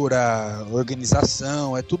 infraestrutura,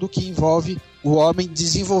 organização, é tudo que envolve o homem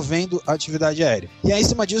desenvolvendo a atividade aérea. E aí, em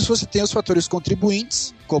cima disso, você tem os fatores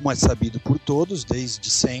contribuintes, como é sabido por todos,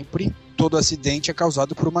 desde sempre. Todo acidente é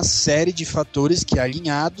causado por uma série de fatores que,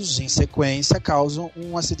 alinhados em sequência, causam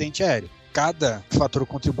um acidente aéreo. Cada fator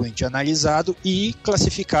contribuinte é analisado e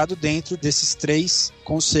classificado dentro desses 3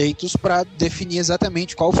 conceitos para definir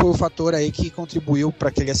exatamente qual foi o fator aí que contribuiu para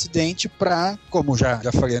aquele acidente, para, como já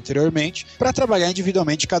falei anteriormente, para trabalhar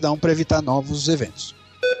individualmente cada um para evitar novos eventos.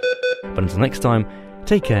 But until next time,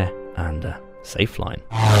 take care and safe flying.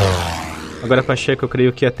 Agora, Pacheco, eu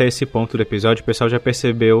creio que até esse ponto do episódio o pessoal já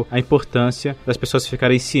percebeu a importância das pessoas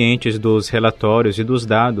ficarem cientes dos relatórios e dos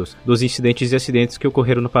dados dos incidentes e acidentes que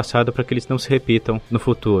ocorreram no passado para que eles não se repitam no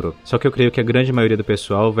futuro. Só que eu creio que a grande maioria do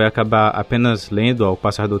pessoal vai acabar apenas lendo, ao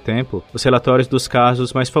passar do tempo, os relatórios dos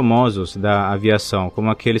casos mais famosos da aviação, como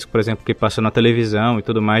aqueles, por exemplo, que passam na televisão e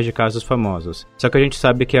tudo mais de casos famosos. Só que a gente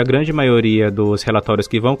sabe que a grande maioria dos relatórios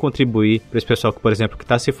que vão contribuir para esse pessoal que, por exemplo, que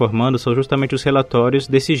está se formando são justamente os relatórios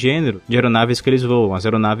desse gênero de aeronaves que eles voam, as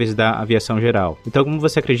aeronaves da aviação geral. Então, como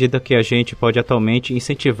você acredita que a gente pode atualmente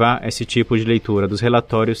incentivar esse tipo de leitura dos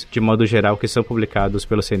relatórios de modo geral que são publicados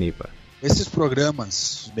pelo CENIPA? Esses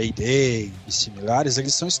programas Mayday e similares,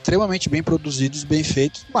 eles são extremamente bem produzidos, bem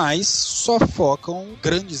feitos, mas só focam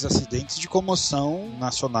grandes acidentes de comoção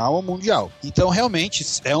nacional ou mundial. Então, realmente,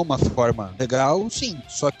 é uma forma legal, sim,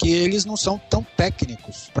 só que eles não são tão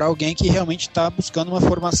técnicos para alguém que realmente está buscando uma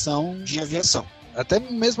formação de aviação. Até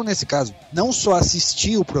mesmo nesse caso, não só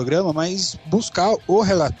assistir o programa, mas buscar o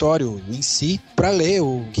relatório em si para ler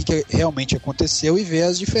o que realmente aconteceu e ver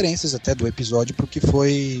as diferenças até do episódio para o que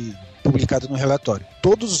foi publicado no relatório.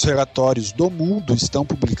 Todos os relatórios do mundo estão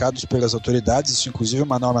publicados pelas autoridades, isso inclusive é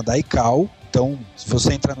uma norma da ICAO. Então, se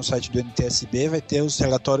você entrar no site do NTSB, vai ter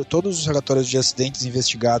todos os relatórios de acidentes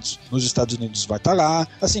investigados nos Estados Unidos vai estar lá,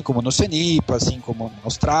 assim como no CENIPA, assim como na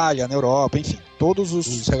Austrália, na Europa, enfim. Todos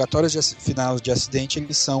os relatórios finais de acidente,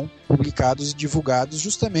 eles são publicados e divulgados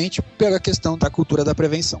justamente pela questão da cultura da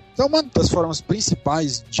prevenção. Então, uma das formas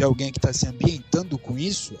principais de alguém que está se ambientando com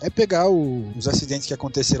isso é pegar os acidentes que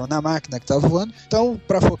aconteceram na máquina que está voando. Então,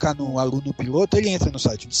 para focar no aluno piloto, ele entra no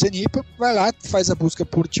site do CENIPA, vai lá, faz a busca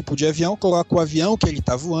por tipo de avião, coloca o avião que ele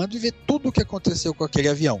está voando e vê tudo o que aconteceu com aquele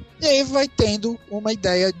avião. E aí vai tendo uma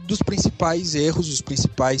ideia dos principais erros, os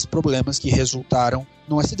principais problemas que resultaram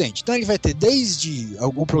no acidente. Então ele vai ter desde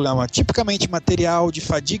algum problema tipicamente material, de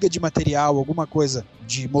fadiga de material, alguma coisa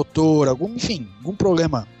de motor, algum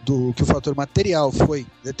problema do que o fator material foi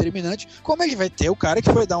determinante, como ele vai ter o cara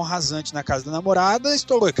que foi dar um rasante na casa da namorada,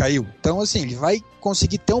 estourou e caiu. Então assim, ele vai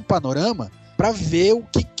conseguir ter um panorama para ver o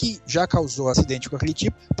que já causou acidente com aquele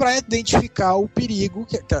tipo, para identificar o perigo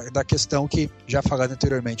da questão que já falado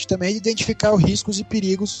anteriormente também, identificar os riscos e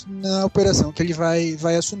perigos na operação que ele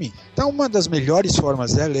vai assumir. Então, uma das melhores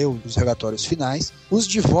formas é ler os relatórios finais. Os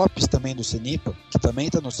DIVOPs também do CENIPA, que também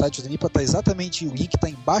está no site do CENIPA, está exatamente o link, está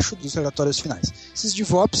embaixo dos relatórios finais. Esses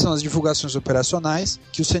DIVOPs são as divulgações operacionais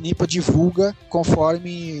que o CENIPA divulga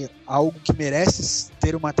conforme algo que merece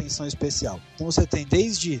ter uma atenção especial. Então você tem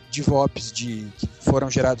desde DIVOPs que foram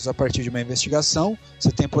gerados a partir de uma investigação. Você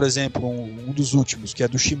tem, por exemplo, um dos últimos, que é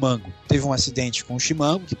do Chimango. Teve um acidente com o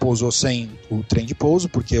Chimango, que pousou sem o trem de pouso,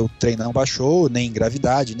 porque o trem não baixou, nem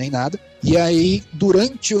gravidade, nem nada. E aí,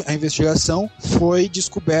 durante a investigação, foi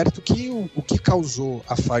descoberto que o que causou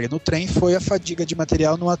a falha no trem foi a fadiga de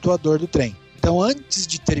material no atuador do trem. Então, antes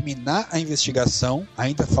de terminar a investigação,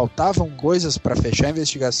 ainda faltavam coisas para fechar a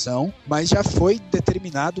investigação, mas já foi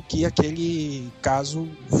determinado que aquele caso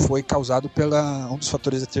foi causado um dos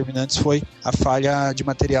fatores determinantes foi a falha de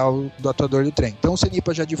material do atuador do trem. Então, o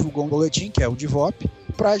CENIPA já divulgou um boletim, que é o DIVOP,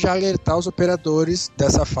 para já alertar os operadores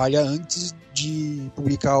dessa falha antes de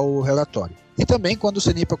publicar o relatório. E também quando o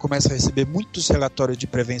CENIPA começa a receber muitos relatórios de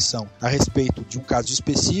prevenção a respeito de um caso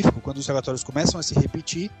específico, quando os relatórios começam a se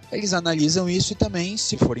repetir, eles analisam isso e também,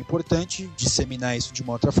 se for importante, disseminar isso de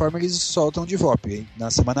uma outra forma, eles soltam de DIVOP.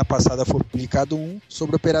 Na semana passada foi publicado um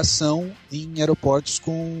sobre operação em aeroportos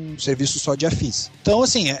com serviço só de AFIS. Então,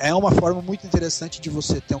 assim, é uma forma muito interessante de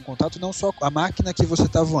você ter um contato não só com a máquina que você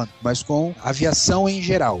está voando, mas com a aviação em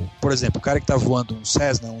geral. Por exemplo, o cara que está voando um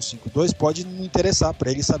Cessna 152 pode não interessar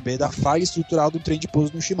para ele saber da falha estrutural do trem de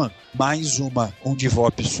pouso no Chimango. Mais um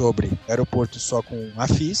DIVOP sobre aeroporto só com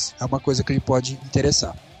AFIS é uma coisa que ele pode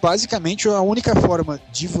interessar. Basicamente, a única forma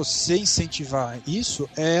de você incentivar isso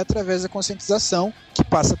é através da conscientização que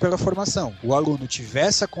passa pela formação. O aluno tiver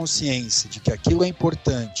essa consciência de que aquilo é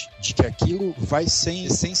importante, de que aquilo vai ser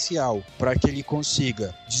essencial para que ele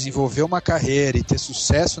consiga desenvolver uma carreira e ter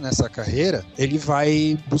sucesso nessa carreira, ele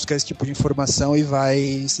vai buscar esse tipo de informação e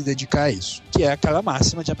vai se dedicar a isso. Que é aquela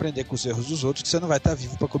máxima de aprender com os erros dos outros, que você não vai estar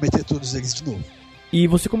vivo para cometer todos eles de novo. E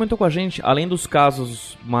você comentou com a gente, além dos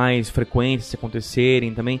casos mais frequentes de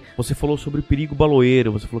acontecerem também, você falou sobre o perigo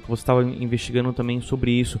baloeiro, você falou que você estava investigando também sobre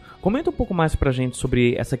isso. Comenta um pouco mais pra gente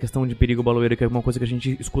sobre essa questão de perigo baloeiro, que é uma coisa que a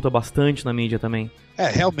gente escuta bastante na mídia também.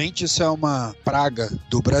 Realmente isso é uma praga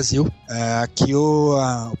do Brasil. Aqui o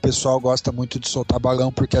pessoal gosta muito de soltar balão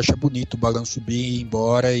porque acha bonito o balão subir e ir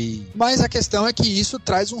embora. Mas a questão é que isso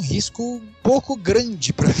traz um risco pouco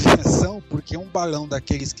grande para a aviação, porque um balão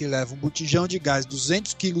daqueles que leva um botijão de gás,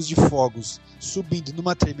 200 quilos de fogos, subindo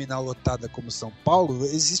numa terminal lotada como São Paulo,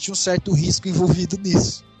 existe um certo risco envolvido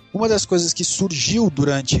nisso. Uma das coisas que surgiu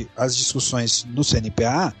durante as discussões no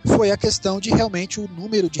CNPA foi a questão de realmente o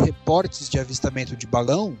número de reportes de avistamento de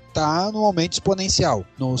balão está no aumento exponencial.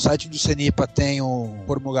 No site do CENIPA tem um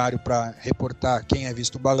formulário para reportar quem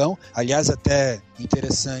avista um balão. Aliás, até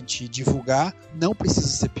interessante divulgar, não precisa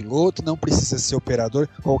ser piloto, não precisa ser operador.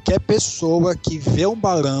 Qualquer pessoa que vê um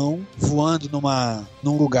balão voando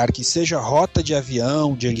num lugar que seja rota de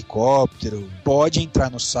avião, de helicóptero, pode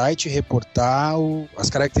entrar no site e reportar as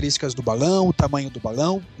características do balão, o tamanho do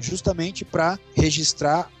balão, justamente para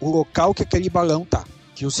registrar o local que aquele balão está.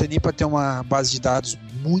 que o CENIPA tem uma base de dados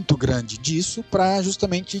muito grande disso para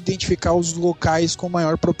justamente identificar os locais com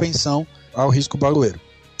maior propensão ao risco baleeiro.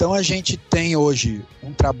 Então a gente tem hoje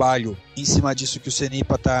um trabalho em cima disso que o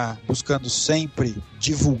CENIPA está buscando sempre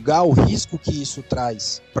divulgar o risco que isso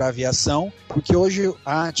traz para a aviação, porque hoje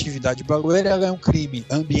a atividade baleeira ela é um crime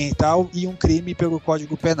ambiental e um crime pelo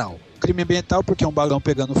Código Penal. Crime ambiental porque um balão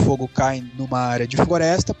pegando fogo cai numa área de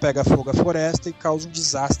floresta, pega fogo a floresta e causa um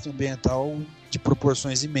desastre ambiental de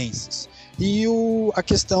proporções imensas. E a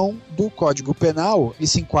questão do Código Penal ele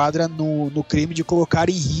se enquadra no crime de colocar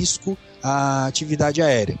em risco a atividade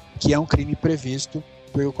aérea, que é um crime previsto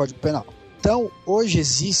pelo Código Penal. Então, hoje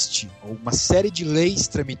existe uma série de leis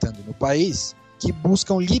tramitando no país que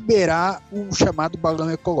buscam liberar o chamado balão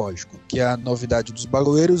ecológico, que é a novidade dos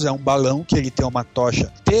baleeiros, é um balão que ele tem uma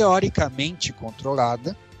tocha teoricamente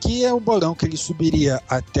controlada, que é um balão que ele subiria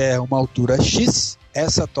até uma altura X,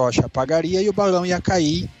 essa tocha apagaria e o balão ia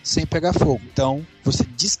cair sem pegar fogo. Então, você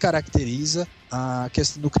descaracteriza a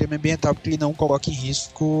questão do crime ambiental porque ele não coloca em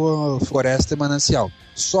risco a floresta e manancial.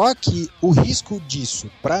 Só que o risco disso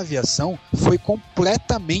para a aviação foi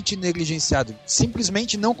completamente negligenciado.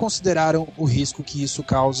 Simplesmente não consideraram o risco que isso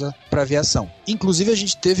causa para a aviação. Inclusive, a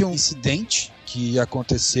gente teve um incidente que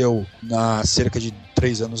aconteceu há cerca de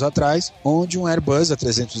 3 anos atrás, onde um Airbus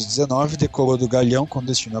A319 decolou do Galeão com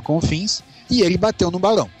destino a Confins e ele bateu no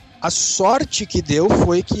balão. A sorte que deu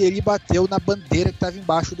foi que ele bateu na bandeira que estava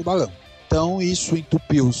embaixo do balão. Então isso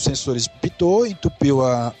entupiu os sensores pitot, entupiu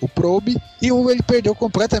o probe e ele perdeu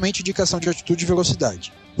completamente a indicação de altitude e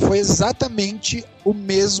velocidade. Foi exatamente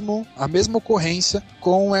a mesma ocorrência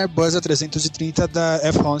com o Airbus A330 da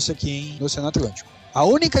Air France aqui no Oceano Atlântico. A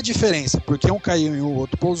única diferença, porque um caiu e o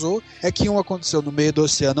outro pousou, é que um aconteceu no meio do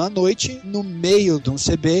oceano à noite, no meio de um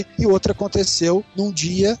CB, e o outro aconteceu num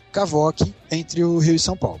dia cavoque entre o Rio e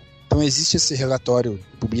São Paulo. Então existe esse relatório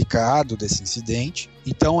publicado desse incidente,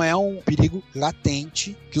 então é um perigo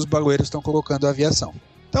latente que os baleeiros estão colocando à aviação.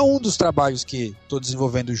 Então um dos trabalhos que estou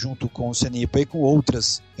desenvolvendo junto com o CENIPA e com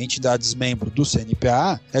outras entidades membros do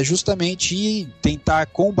CNPA é justamente tentar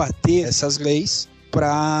combater essas leis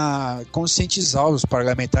para conscientizar os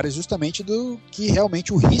parlamentares justamente do que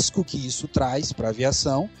realmente o risco que isso traz para a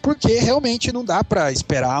aviação, porque realmente não dá para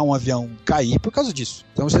esperar um avião cair por causa disso.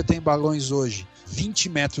 Então você tem balões hoje 20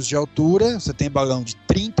 metros de altura, você tem balão de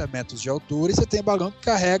 30 metros de altura e você tem balão que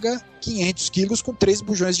carrega 500 quilos com 3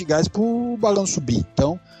 bujões de gás para o balão subir.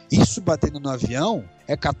 Então, isso batendo no avião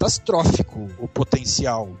é catastrófico o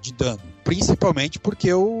potencial de dano, principalmente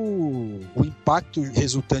porque o impacto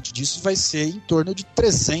resultante disso vai ser em torno de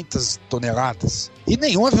 300 toneladas. E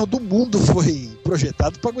nenhum avião do mundo foi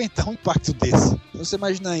projetado para aguentar um impacto desse. Então, você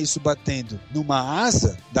imaginar isso batendo numa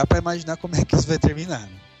asa, dá para imaginar como é que isso vai terminar,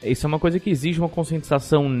 né? Isso é uma coisa que exige uma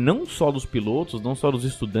conscientização não só dos pilotos, não só dos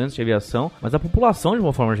estudantes de aviação, mas da população de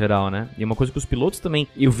uma forma geral, né? E é uma coisa que os pilotos também,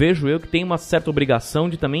 eu vejo que tem uma certa obrigação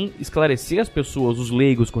de também esclarecer as pessoas, os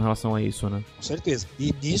leigos com relação a isso, né? Com certeza.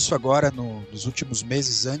 E nisso agora, nos últimos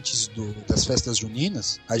meses antes das festas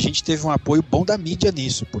juninas, a gente teve um apoio bom da mídia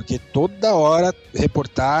nisso, porque toda hora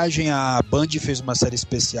reportagem, a Band fez uma série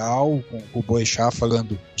especial com o Boechat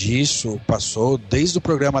falando disso, passou desde o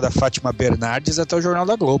programa da Fátima Bernardes até o Jornal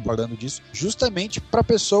da Globo falando disso, justamente para a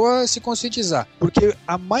pessoa se conscientizar, porque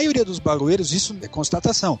a maioria dos baleeiros, isso é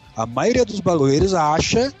constatação, a maioria dos baleeiros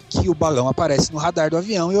acha que o balão aparece no radar do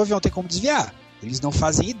avião e o avião tem como desviar. Eles não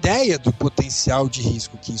fazem ideia do potencial de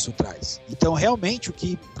risco que isso traz. Então, realmente, o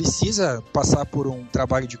que precisa passar por um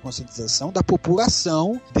trabalho de conscientização da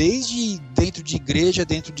população, desde dentro de igreja,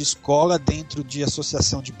 dentro de escola, dentro de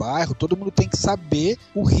associação de bairro, todo mundo tem que saber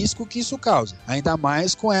o risco que isso causa. Ainda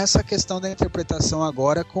mais com essa questão da interpretação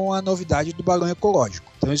agora com a novidade do balão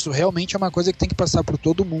ecológico. Então, isso realmente é uma coisa que tem que passar por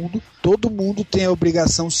todo mundo. Todo mundo tem a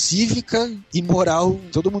obrigação cívica e moral.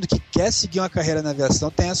 Todo mundo que quer seguir uma carreira na aviação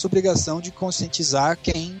tem essa obrigação de conscientizar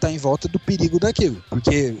quem está em volta do perigo daquilo.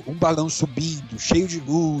 Porque um balão subindo, cheio de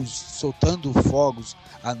luz, soltando fogos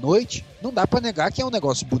à noite, não dá para negar que é um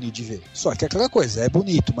negócio bonito de ver. Só que aquela coisa, é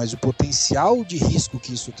bonito, mas o potencial de risco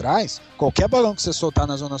que isso traz, qualquer balão que você soltar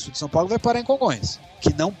na zona sul de São Paulo vai parar em Congonhas.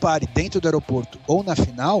 Que não pare dentro do aeroporto ou na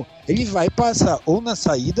final, ele vai passar ou na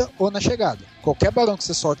saída ou na chegada. Qualquer balão que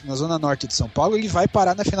você solte na zona norte de São Paulo, ele vai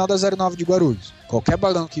parar na final da 09 de Guarulhos. Qualquer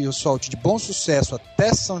balão que eu solte de Bom Sucesso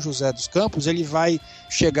até São José dos Campos, ele vai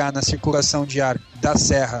chegar na circulação de ar da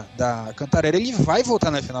Serra da Cantareira, ele vai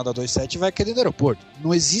voltar na final da 27 e vai cair no aeroporto.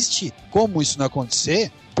 Não existe como isso não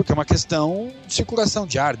acontecer, porque é uma questão de circulação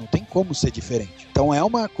de ar, não tem como ser diferente. Então é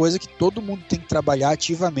uma coisa que todo mundo tem que trabalhar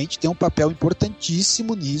ativamente, tem um papel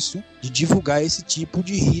importantíssimo nisso, de divulgar esse tipo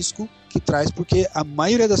de risco que traz, porque a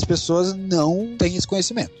maioria das pessoas não tem esse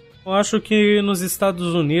conhecimento. Eu acho que nos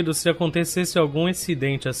Estados Unidos, se acontecesse algum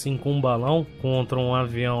incidente assim com um balão contra um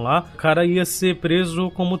avião lá, o cara ia ser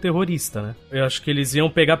preso como terrorista, né? Eu acho que eles iam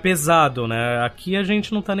pegar pesado, né? Aqui a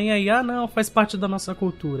gente não tá nem aí, não, faz parte da nossa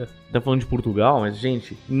cultura. Tá falando de Portugal, mas,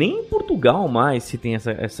 gente, nem em Portugal mais se tem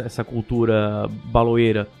essa cultura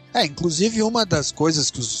baloeira. Inclusive uma das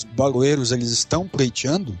coisas que os baloeiros eles estão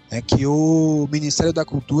pleiteando é que o Ministério da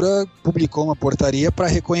Cultura publicou uma portaria para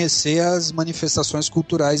reconhecer as manifestações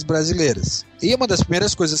culturais brasileiras. E uma das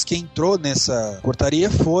primeiras coisas que entrou nessa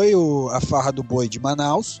portaria foi a Farra do Boi de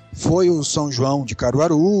Manaus, foi o São João de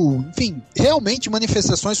Caruaru, enfim, realmente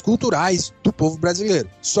manifestações culturais do povo brasileiro.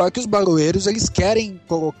 Só que os baloeiros eles querem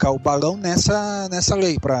colocar o balão nessa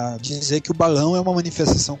lei, para dizer que o balão é uma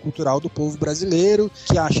manifestação cultural do povo brasileiro,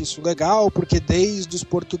 que acha isso legal, porque desde os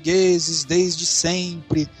portugueses, desde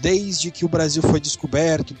sempre, desde que o Brasil foi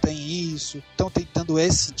descoberto, tem isso. Estão tentando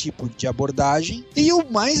esse tipo de abordagem. E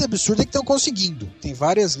o mais absurdo é que estão conseguindo. Tem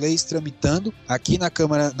várias leis tramitando. Aqui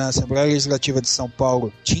na Assembleia Legislativa de São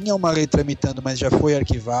Paulo, tinha uma lei tramitando, mas já foi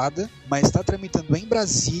arquivada. Mas está tramitando em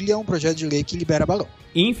Brasília um projeto de lei que libera balão.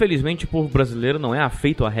 Infelizmente, o povo brasileiro não é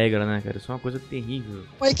afeito à regra, né, cara? Isso é uma coisa terrível.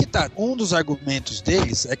 Aí que tá. Um dos argumentos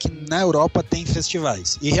deles é que na Europa tem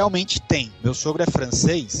festivais. E realmente tem. Meu sogro é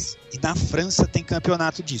francês e na França tem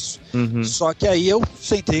campeonato disso. Uhum. Só que aí eu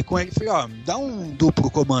sentei com ele e falei, dá um duplo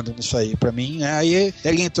comando nisso aí pra mim. Aí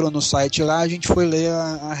ele entrou no site lá, a gente foi ler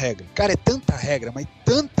a regra. Cara, é tanta regra, mas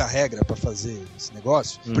tanta regra pra fazer esse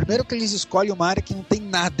negócio. Primeiro que eles escolhem uma área que não tem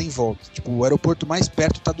nada em volta. Tipo, o aeroporto mais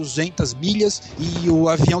perto tá 200 milhas e o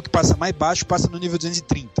avião que passa mais baixo passa no nível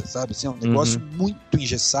 230, sabe? Assim, é um negócio muito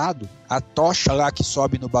engessado. A tocha lá que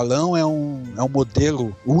sobe no balão é um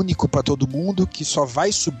modelo único pra todo mundo, que só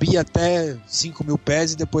vai subir até 5.000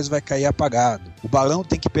 pés e depois vai cair apagado. O balão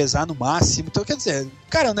tem que pesar no máximo. Então, quer dizer,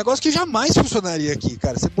 cara, é um negócio que jamais funcionaria aqui,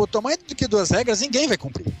 cara. Você botou mais do que 2 regras, ninguém vai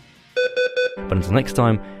cumprir. But until next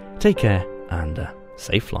time, take care and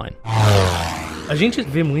safe flying. A gente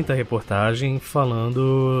vê muita reportagem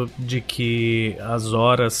falando de que as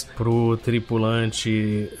horas pro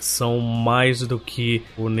tripulante são mais do que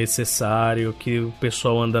o necessário, que o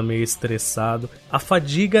pessoal anda meio estressado. A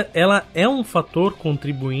fadiga, ela é um fator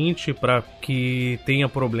contribuinte para que tenha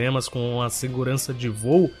problemas com a segurança de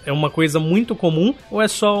voo? É uma coisa muito comum ou é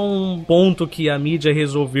só um ponto que a mídia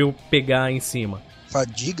resolveu pegar em cima?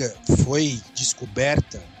 Fadiga foi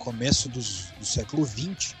descoberta no começo do século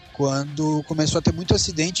XX, quando começou a ter muito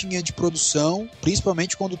acidente em linha de produção,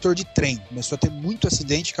 principalmente condutor de trem. Começou a ter muito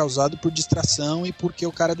acidente causado por distração e porque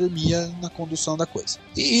o cara dormia na condução da coisa.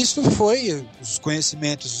 E isso foi, os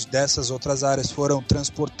conhecimentos dessas outras áreas foram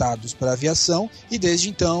transportados para a aviação e desde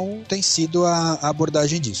então tem sido a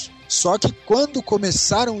abordagem disso. Só que quando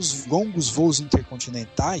começaram os longos voos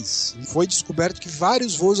intercontinentais, foi descoberto que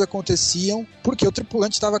vários voos aconteciam porque o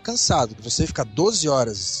tripulante estava cansado. Você ficar 12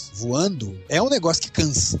 horas voando é um negócio que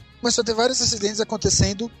cansa. Começou a ter vários acidentes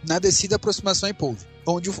acontecendo na descida, aproximação e pouso,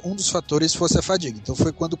 onde um dos fatores fosse a fadiga. Então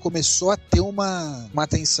foi quando começou a ter uma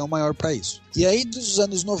atenção maior para isso. E aí dos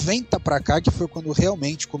anos 90 para cá, que foi quando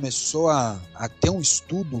realmente começou a ter um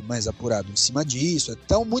estudo mais apurado em cima disso.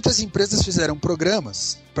 Então muitas empresas fizeram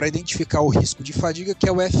programas para identificar o risco de fadiga, que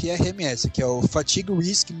é o FRMS, que é o Fatigue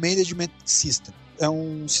Risk Management System. É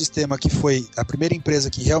um sistema que foi a primeira empresa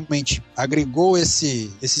que realmente agregou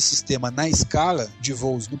esse sistema na escala de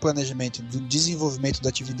voos, no planejamento e no desenvolvimento da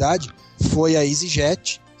atividade, foi a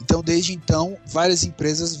EasyJet. Então, desde então, várias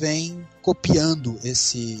empresas vêm copiando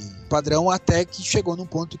esse padrão até que chegou num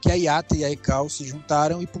ponto que a IATA e a ICAO se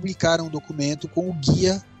juntaram e publicaram um documento com o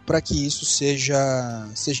guia para que isso seja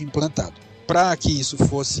implantado. Para que isso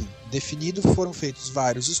fosse definido, foram feitos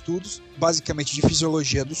vários estudos, basicamente de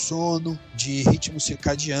fisiologia do sono, de ritmo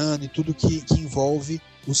circadiano e tudo que envolve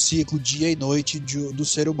o ciclo dia e noite do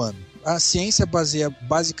ser humano. A ciência baseia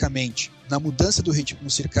basicamente na mudança do ritmo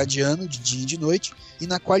circadiano de dia e de noite e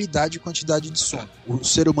na qualidade e quantidade de sono. O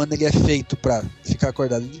ser humano ele é feito para ficar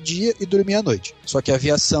acordado de dia e dormir à noite. Só que a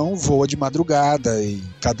aviação voa de madrugada e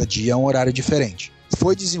cada dia é um horário diferente.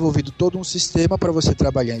 Foi desenvolvido todo um sistema para você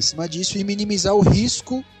trabalhar em cima disso e minimizar o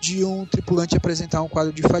risco de um tripulante apresentar um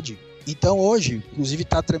quadro de fadiga. Então hoje, inclusive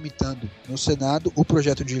está tramitando no Senado o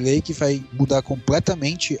projeto de lei que vai mudar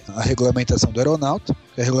completamente a regulamentação do aeronauta.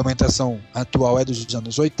 A regulamentação atual é dos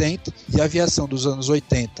anos 80 e a aviação dos anos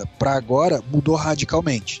 80 para agora mudou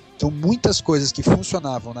radicalmente. Então muitas coisas que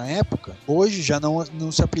funcionavam na época, hoje já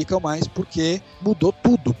não se aplicam mais porque mudou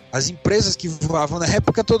tudo. As empresas que voavam na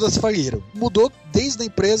época todas faliram. Mudou desde a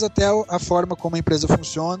empresa até a forma como a empresa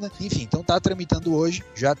funciona. Enfim, então está tramitando hoje.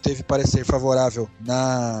 Já teve parecer favorável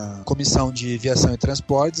na Comissão de Aviação e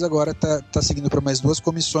Transportes, agora está seguindo para mais 2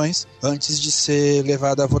 comissões antes de ser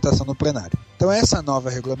levada à votação no plenário. Então essa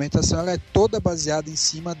nova regulamentação ela é toda baseada em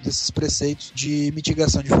cima desses preceitos de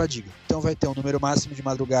mitigação de fadiga. Então vai ter um número máximo de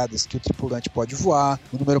madrugadas que o tripulante pode voar,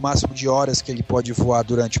 o número máximo de horas que ele pode voar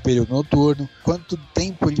durante o período noturno, quanto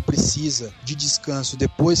tempo ele precisa de descanso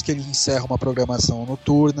depois que ele encerra uma programação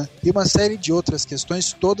noturna e uma série de outras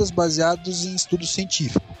questões, todas baseadas em estudo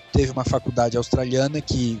científico. Teve uma faculdade australiana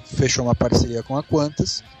que fechou uma parceria com a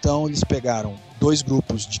Qantas, então eles pegaram 2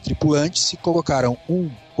 grupos de tripulantes e colocaram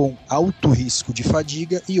um com alto risco de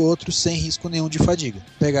fadiga e outro sem risco nenhum de fadiga.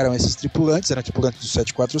 Pegaram esses tripulantes, eram tripulantes do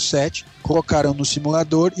 747, colocaram no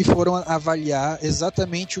simulador e foram avaliar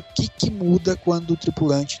exatamente o que muda quando o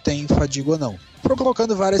tripulante tem fadiga ou não. Foram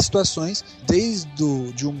colocando várias situações,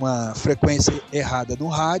 desde de uma frequência errada no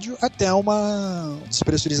rádio até uma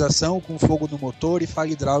despressurização com fogo no motor e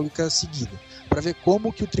falha hidráulica seguida, para ver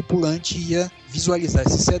como que o tripulante ia visualizar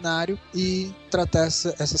esse cenário e tratar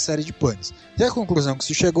essa série de panes. E a conclusão que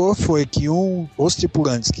se chegou foi que os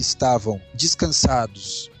tripulantes que estavam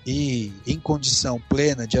descansados e em condição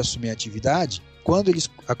plena de assumir a atividade, quando eles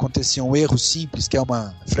aconteciam um erro simples, que é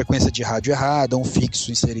uma frequência de rádio errada, um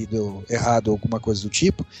fixo inserido errado, alguma coisa do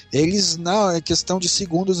tipo, eles, na questão de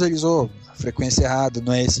segundos, a frequência errada,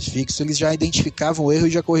 não é esse fixo, eles já identificavam o erro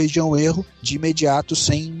e já corrigiam o erro de imediato,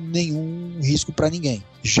 sem nenhum risco para ninguém.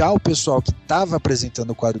 Já o pessoal que estava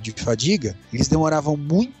apresentando o quadro de fadiga, eles demoravam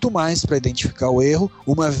muito mais para identificar o erro.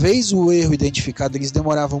 Uma vez o erro identificado, eles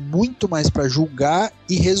demoravam muito mais para julgar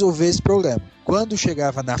e resolver esse problema. Quando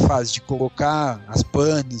chegava na fase de colocar as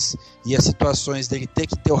panes e as situações dele ter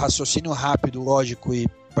que ter o raciocínio rápido, lógico, e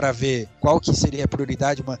para ver qual que seria a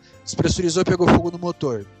prioridade, despressurizou e pegou fogo no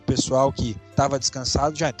motor. O pessoal que estava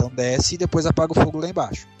descansado já então desce e depois apaga o fogo lá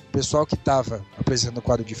embaixo. O pessoal que estava apresentando o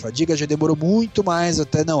quadro de fadiga já demorou muito mais,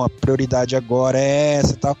 até não, a prioridade agora é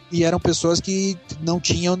essa e tal. E eram pessoas que não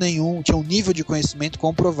tinham um nível de conhecimento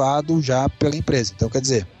comprovado já pela empresa. Então, quer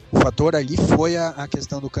dizer, o fator ali foi a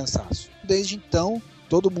questão do cansaço. Desde então,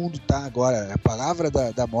 todo mundo está agora, a palavra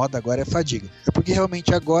da moda agora é fadiga. É porque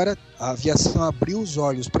realmente agora a aviação abriu os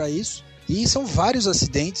olhos para isso e são vários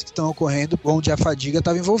acidentes que estão ocorrendo onde a fadiga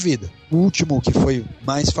estava envolvida. O último que foi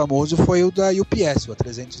mais famoso foi o da UPS, o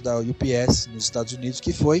A300 da UPS nos Estados Unidos,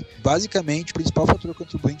 que foi basicamente o principal fator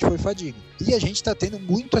contribuinte foi fadiga. E a gente está tendo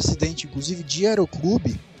muito acidente, inclusive de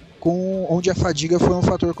aeroclube, onde a fadiga foi um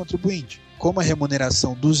fator contribuinte. Como a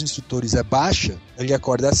remuneração dos instrutores é baixa, ele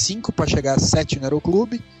acorda às 5 para chegar às 7 no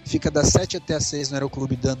aeroclube, fica das 7 até às 6 no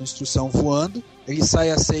aeroclube dando instrução voando, ele sai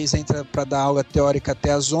às 6, entra para dar aula teórica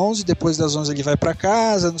até às 11, depois das 11 ele vai para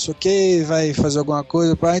casa, não sei o que, vai fazer alguma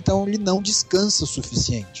coisa, então ele não descansa o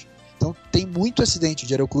suficiente. Então tem muito acidente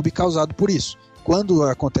de aeroclube causado por isso. Quando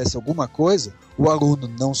acontece alguma coisa, o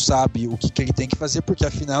aluno não sabe o que ele tem que fazer, porque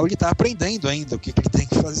afinal ele está aprendendo ainda o que ele tem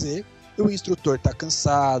que fazer. O instrutor está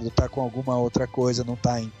cansado, está com alguma outra coisa, não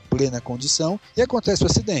está em plena condição e acontece o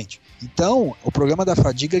acidente. Então, o problema da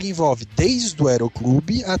fadiga ele envolve desde o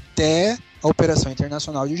aeroclube até a operação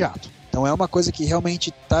internacional de jato. Então é uma coisa que realmente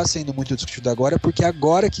está sendo muito discutida agora, porque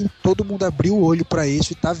agora que todo mundo abriu o olho para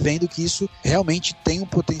isso e está vendo que isso realmente tem um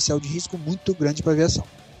potencial de risco muito grande para a aviação.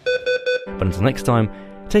 But until next time,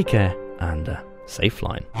 take care and safe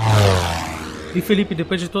flying. E Felipe,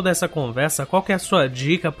 depois de toda essa conversa, qual que é a sua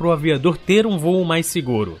dica para o aviador ter um voo mais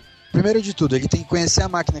seguro? Primeiro de tudo, ele tem que conhecer a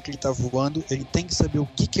máquina que ele está voando, ele tem que saber o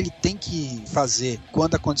que ele tem que fazer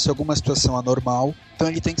quando acontecer alguma situação anormal. Então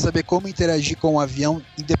ele tem que saber como interagir com o avião,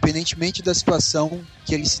 independentemente da situação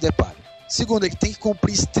que ele se depare. Segundo, ele tem que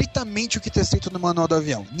cumprir estritamente o que está escrito no manual do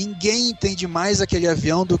avião. Ninguém entende mais aquele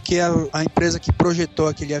avião do que a empresa que projetou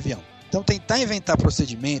aquele avião. Então tentar inventar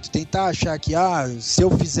procedimento, tentar achar que se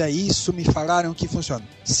eu fizer isso, me falaram que funciona.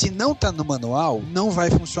 Se não está no manual, não vai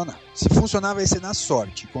funcionar. Se funcionar, vai ser na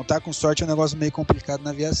sorte. Contar com sorte é um negócio meio complicado na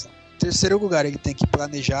aviação. Terceiro lugar, ele tem que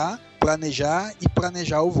planejar e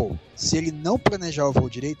planejar o voo. Se ele não planejar o voo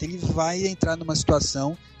direito, ele vai entrar numa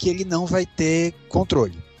situação que ele não vai ter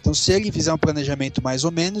controle. Então se ele fizer um planejamento mais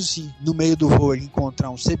ou menos e no meio do voo ele encontrar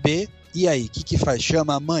um CB, e aí, o que faz?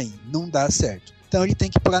 Chama a mãe? Não dá certo. Então ele tem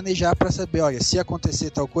que planejar para saber, olha, se acontecer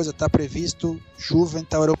tal coisa, está previsto chuva em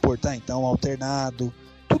tal aeroporto, tá? Então alternado.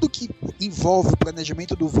 Tudo que envolve o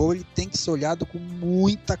planejamento do voo, ele tem que ser olhado com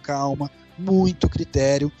muita calma, muito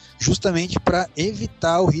critério, justamente para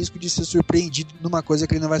evitar o risco de ser surpreendido numa coisa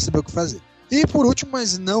que ele não vai saber o que fazer. E por último,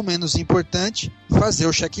 mas não menos importante, fazer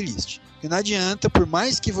o checklist. E não adianta, por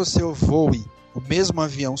mais que você voe o mesmo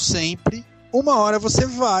avião sempre, uma hora você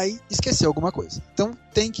vai esquecer alguma coisa. Então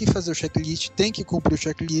tem que fazer o checklist, tem que cumprir o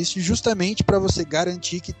checklist, justamente para você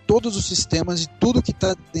garantir que todos os sistemas e tudo que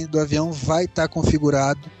está dentro do avião vai estar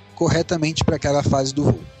configurado corretamente para aquela fase do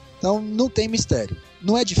voo. Então não tem mistério,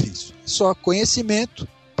 não é difícil. É só conhecimento,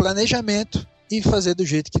 planejamento e fazer do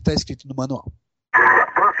jeito que está escrito no manual.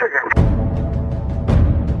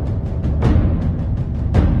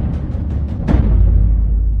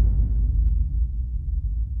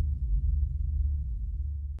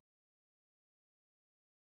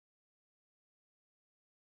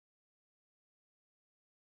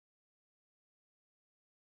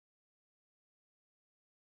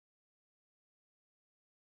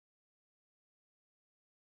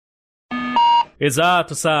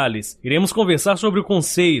 Exato, Salles. Iremos conversar sobre o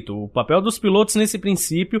conceito, o papel dos pilotos nesse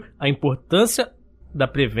princípio, a importância da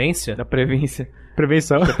prevenção.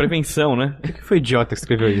 Prevenção. Da prevenção, né? O que foi idiota que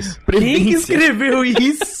escreveu isso? Quem que escreveu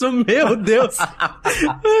isso? Meu Deus!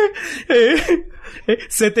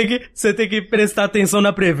 Você tem que prestar atenção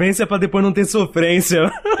na prevenção pra depois não ter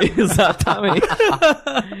sofrência. Exatamente.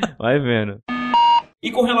 Vai vendo. E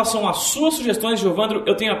com relação às suas sugestões, Giovandro,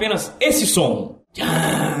 eu tenho apenas esse som.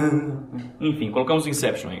 Enfim, colocamos o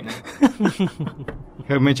Inception aí, né?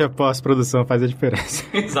 Realmente a pós-produção faz a diferença.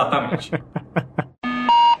 Exatamente.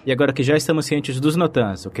 E agora que já estamos cientes dos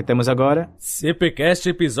NOTAMs, o que temos agora? CPCast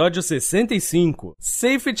episódio 65.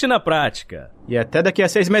 Safety na prática. E até daqui a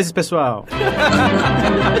 6 meses, pessoal.